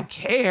 They do not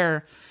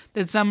care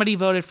that somebody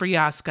voted for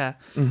Yovska.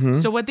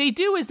 So what they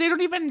do is they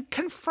don't even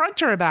confront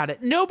her about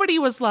it. Nobody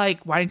was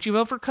like, why didn't you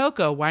vote for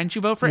Coco? Why didn't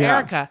you vote for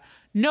Erica?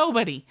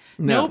 Nobody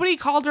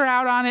called her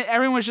out on it.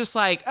 Everyone was just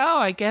like, oh,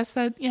 I guess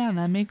that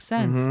makes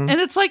sense. Mm-hmm. And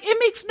it's like, it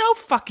makes no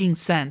fucking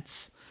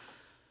sense.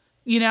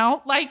 You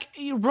know, like,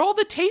 you roll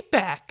the tape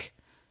back.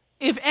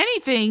 If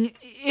anything,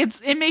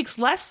 it makes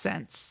less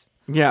sense.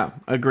 Yeah,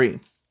 agree.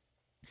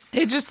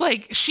 It just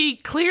like, she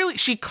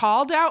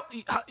called out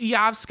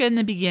Yovska in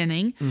the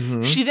beginning.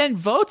 Mm-hmm. She then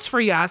votes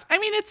for Yas. I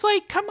mean, it's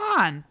like, come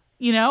on.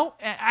 You know,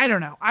 I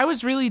don't know. I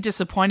was really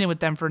disappointed with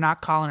them for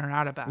not calling her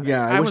out about it.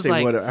 Yeah, I wish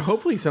they would.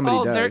 Hopefully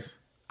somebody does.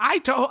 I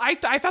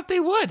thought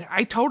they would.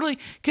 I totally,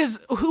 because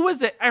who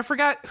was it? I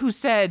forgot who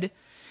said.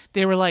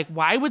 They were like,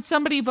 why would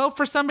somebody vote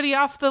for somebody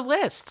off the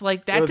list?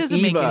 Like, that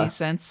doesn't make any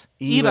sense.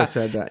 Eva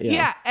said that, yeah.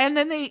 Yeah, and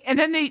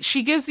then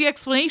she gives the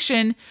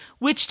explanation,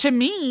 which to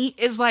me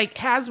is like,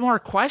 has more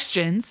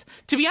questions.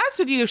 To be honest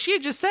with you, if she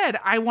had just said,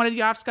 I wanted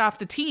Yovska off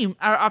the team,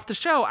 or off the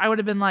show, I would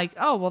have been like,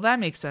 oh, well, that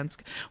makes sense.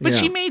 But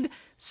she made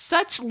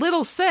such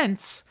little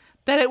sense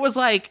that it was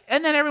like,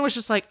 and then everyone was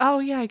just like, oh,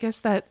 yeah, I guess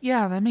that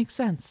makes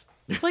sense.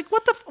 It's like,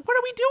 what are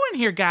we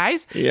doing here,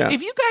 guys? Yeah.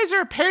 If you guys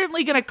are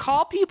apparently going to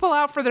call people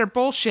out for their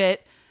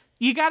bullshit,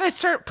 you got to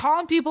start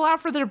calling people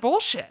out for their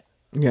bullshit.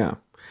 Yeah.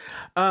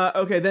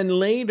 Okay, then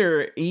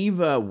later,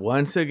 Eva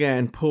once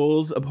again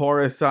pulls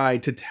Abhora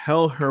aside to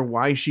tell her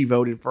why she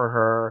voted for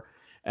her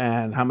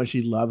and how much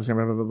she loves her,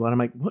 blah, blah, blah, blah. I'm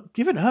like, what?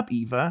 Give it up,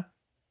 Eva.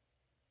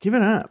 Give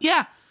it up.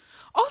 Yeah.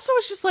 Also,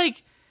 it's just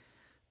like,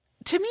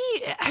 to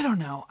me, I don't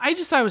know. I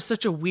just thought it was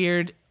such a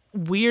weird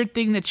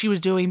thing that she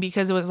was doing,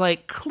 because it was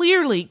like,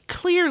 clearly,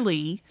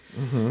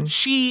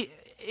 she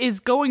is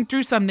going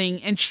through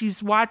something, and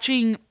she's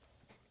watching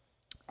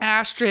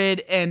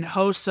Astrid and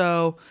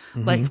Hoso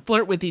like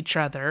flirt with each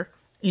other,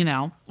 you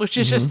know, which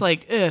is just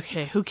like,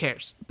 okay, who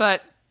cares?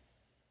 But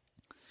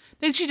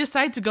then she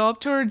decides to go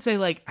up to her and say,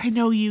 like, I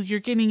know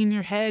you're getting in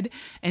your head,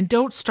 and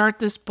don't start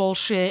this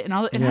bullshit and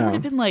all that. And I would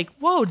have been like,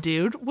 whoa,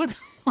 dude, what?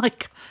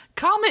 Like,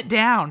 calm it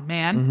down,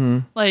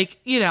 man. Like,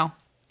 you know,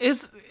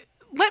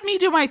 let me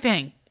do my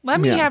thing. Let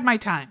me have my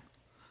time.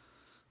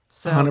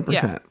 So 100%.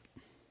 Yeah.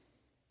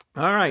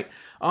 All right.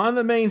 On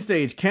the main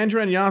stage,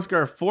 Kendra and Yovska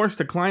are forced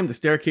to climb the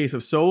Staircase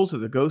of Souls to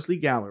the Ghostly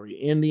Gallery.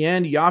 In the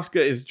end, Yovska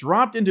is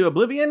dropped into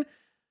oblivion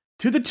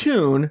to the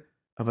tune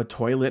of a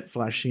toilet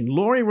flushing.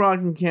 Lori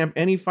Roggenkamp,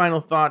 any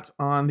final thoughts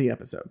on the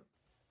episode?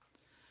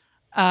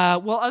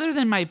 Well, other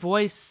than my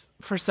voice,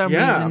 for some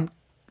reason,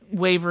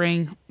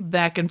 wavering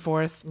back and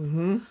forth.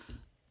 You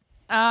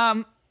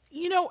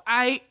know,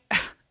 I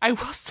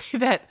will say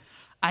that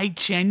I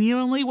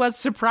genuinely was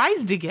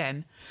surprised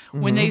again.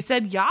 When they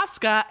said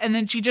Yovska and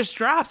then she just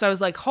drops, I was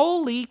like,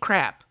 holy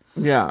crap.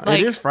 Yeah,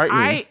 like, it is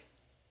frightening.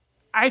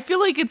 I feel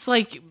like it's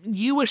like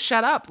you was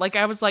shut up. Like,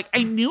 I was like,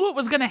 I knew it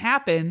was going to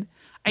happen.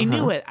 I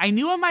knew it. I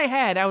knew in my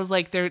head, I was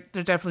like, they're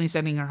definitely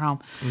sending her home.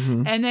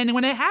 And then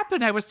when it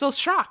happened, I was still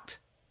shocked.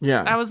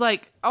 Yeah. I was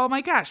like, oh my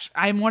gosh,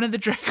 I'm one of the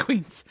drag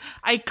queens.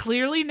 I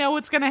clearly know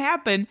what's going to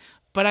happen,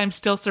 but I'm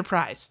still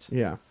surprised.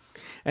 Yeah.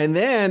 And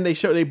then they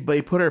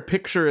put her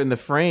picture in the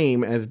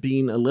frame as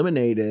being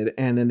eliminated,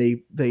 and then they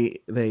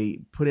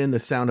put in the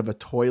sound of a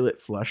toilet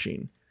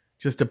flushing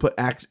just to put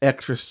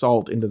extra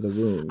salt into the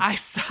room. I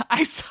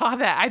saw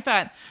that. I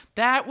thought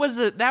that was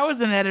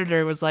an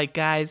editor was like,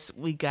 guys,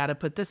 we got to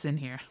put this in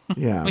here.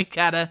 Yeah. We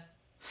got to.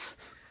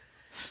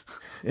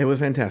 It was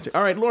fantastic.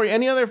 All right, Lori,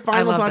 any other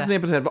final thoughts on the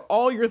episode? Have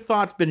all your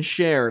thoughts been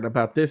shared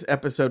about this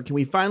episode? Can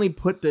we finally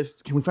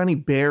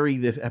bury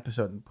this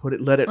episode and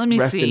let it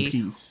rest in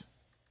peace?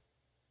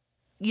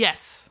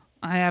 Yes,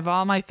 I have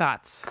all my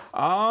thoughts.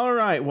 All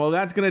right. Well,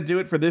 that's going to do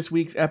it for this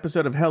week's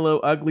episode of Hello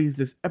Uglies.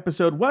 This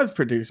episode was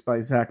produced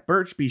by Zach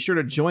Birch. Be sure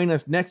to join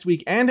us next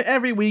week and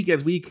every week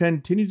as we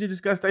continue to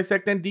discuss,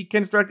 dissect, and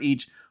deconstruct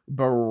each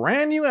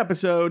brand new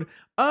episode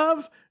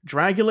of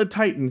Dragula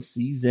Titans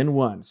Season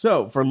 1.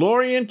 So, for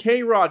Lori and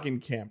Kay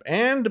Roggenkamp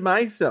and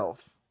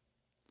myself,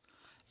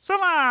 so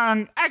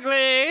long,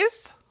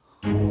 Uglies!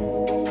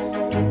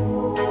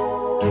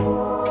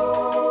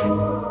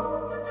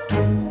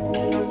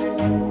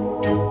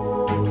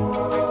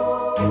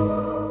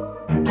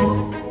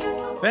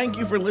 thank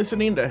you for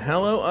listening to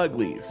Hello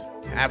Uglies.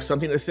 Have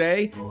something to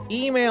say?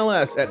 Email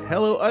us at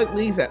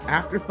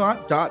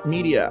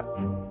hellouglies@afterthought.media.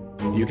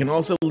 You can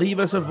also leave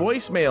us a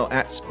voicemail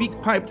at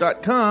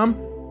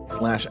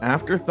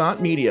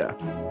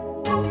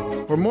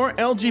speakpipe.com/afterthoughtmedia. For more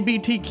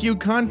LGBTQ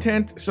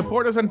content,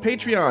 support us on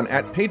Patreon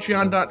at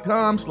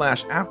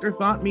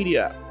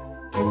patreon.com/afterthoughtmedia.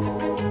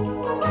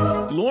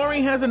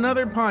 Lori has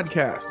another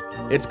podcast.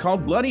 It's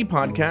called Bloody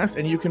Podcast,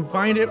 and you can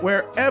find it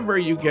wherever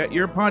you get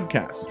your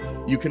podcasts.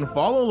 You can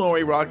follow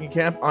Lori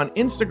Roggenkamp on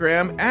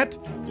Instagram at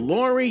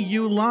Lori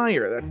U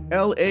Liar. That's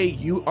Lauri,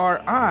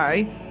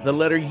 the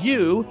letter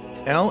U,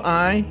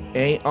 Liar.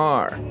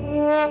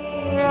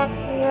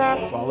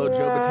 Follow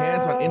Joe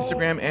Betance on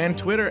Instagram and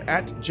Twitter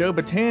at Joe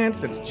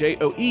Betance. That's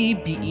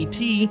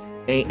JoeBetance.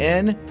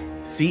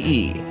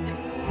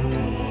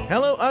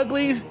 Hello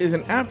Uglies is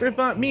an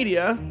Afterthought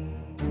Media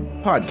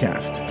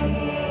podcast.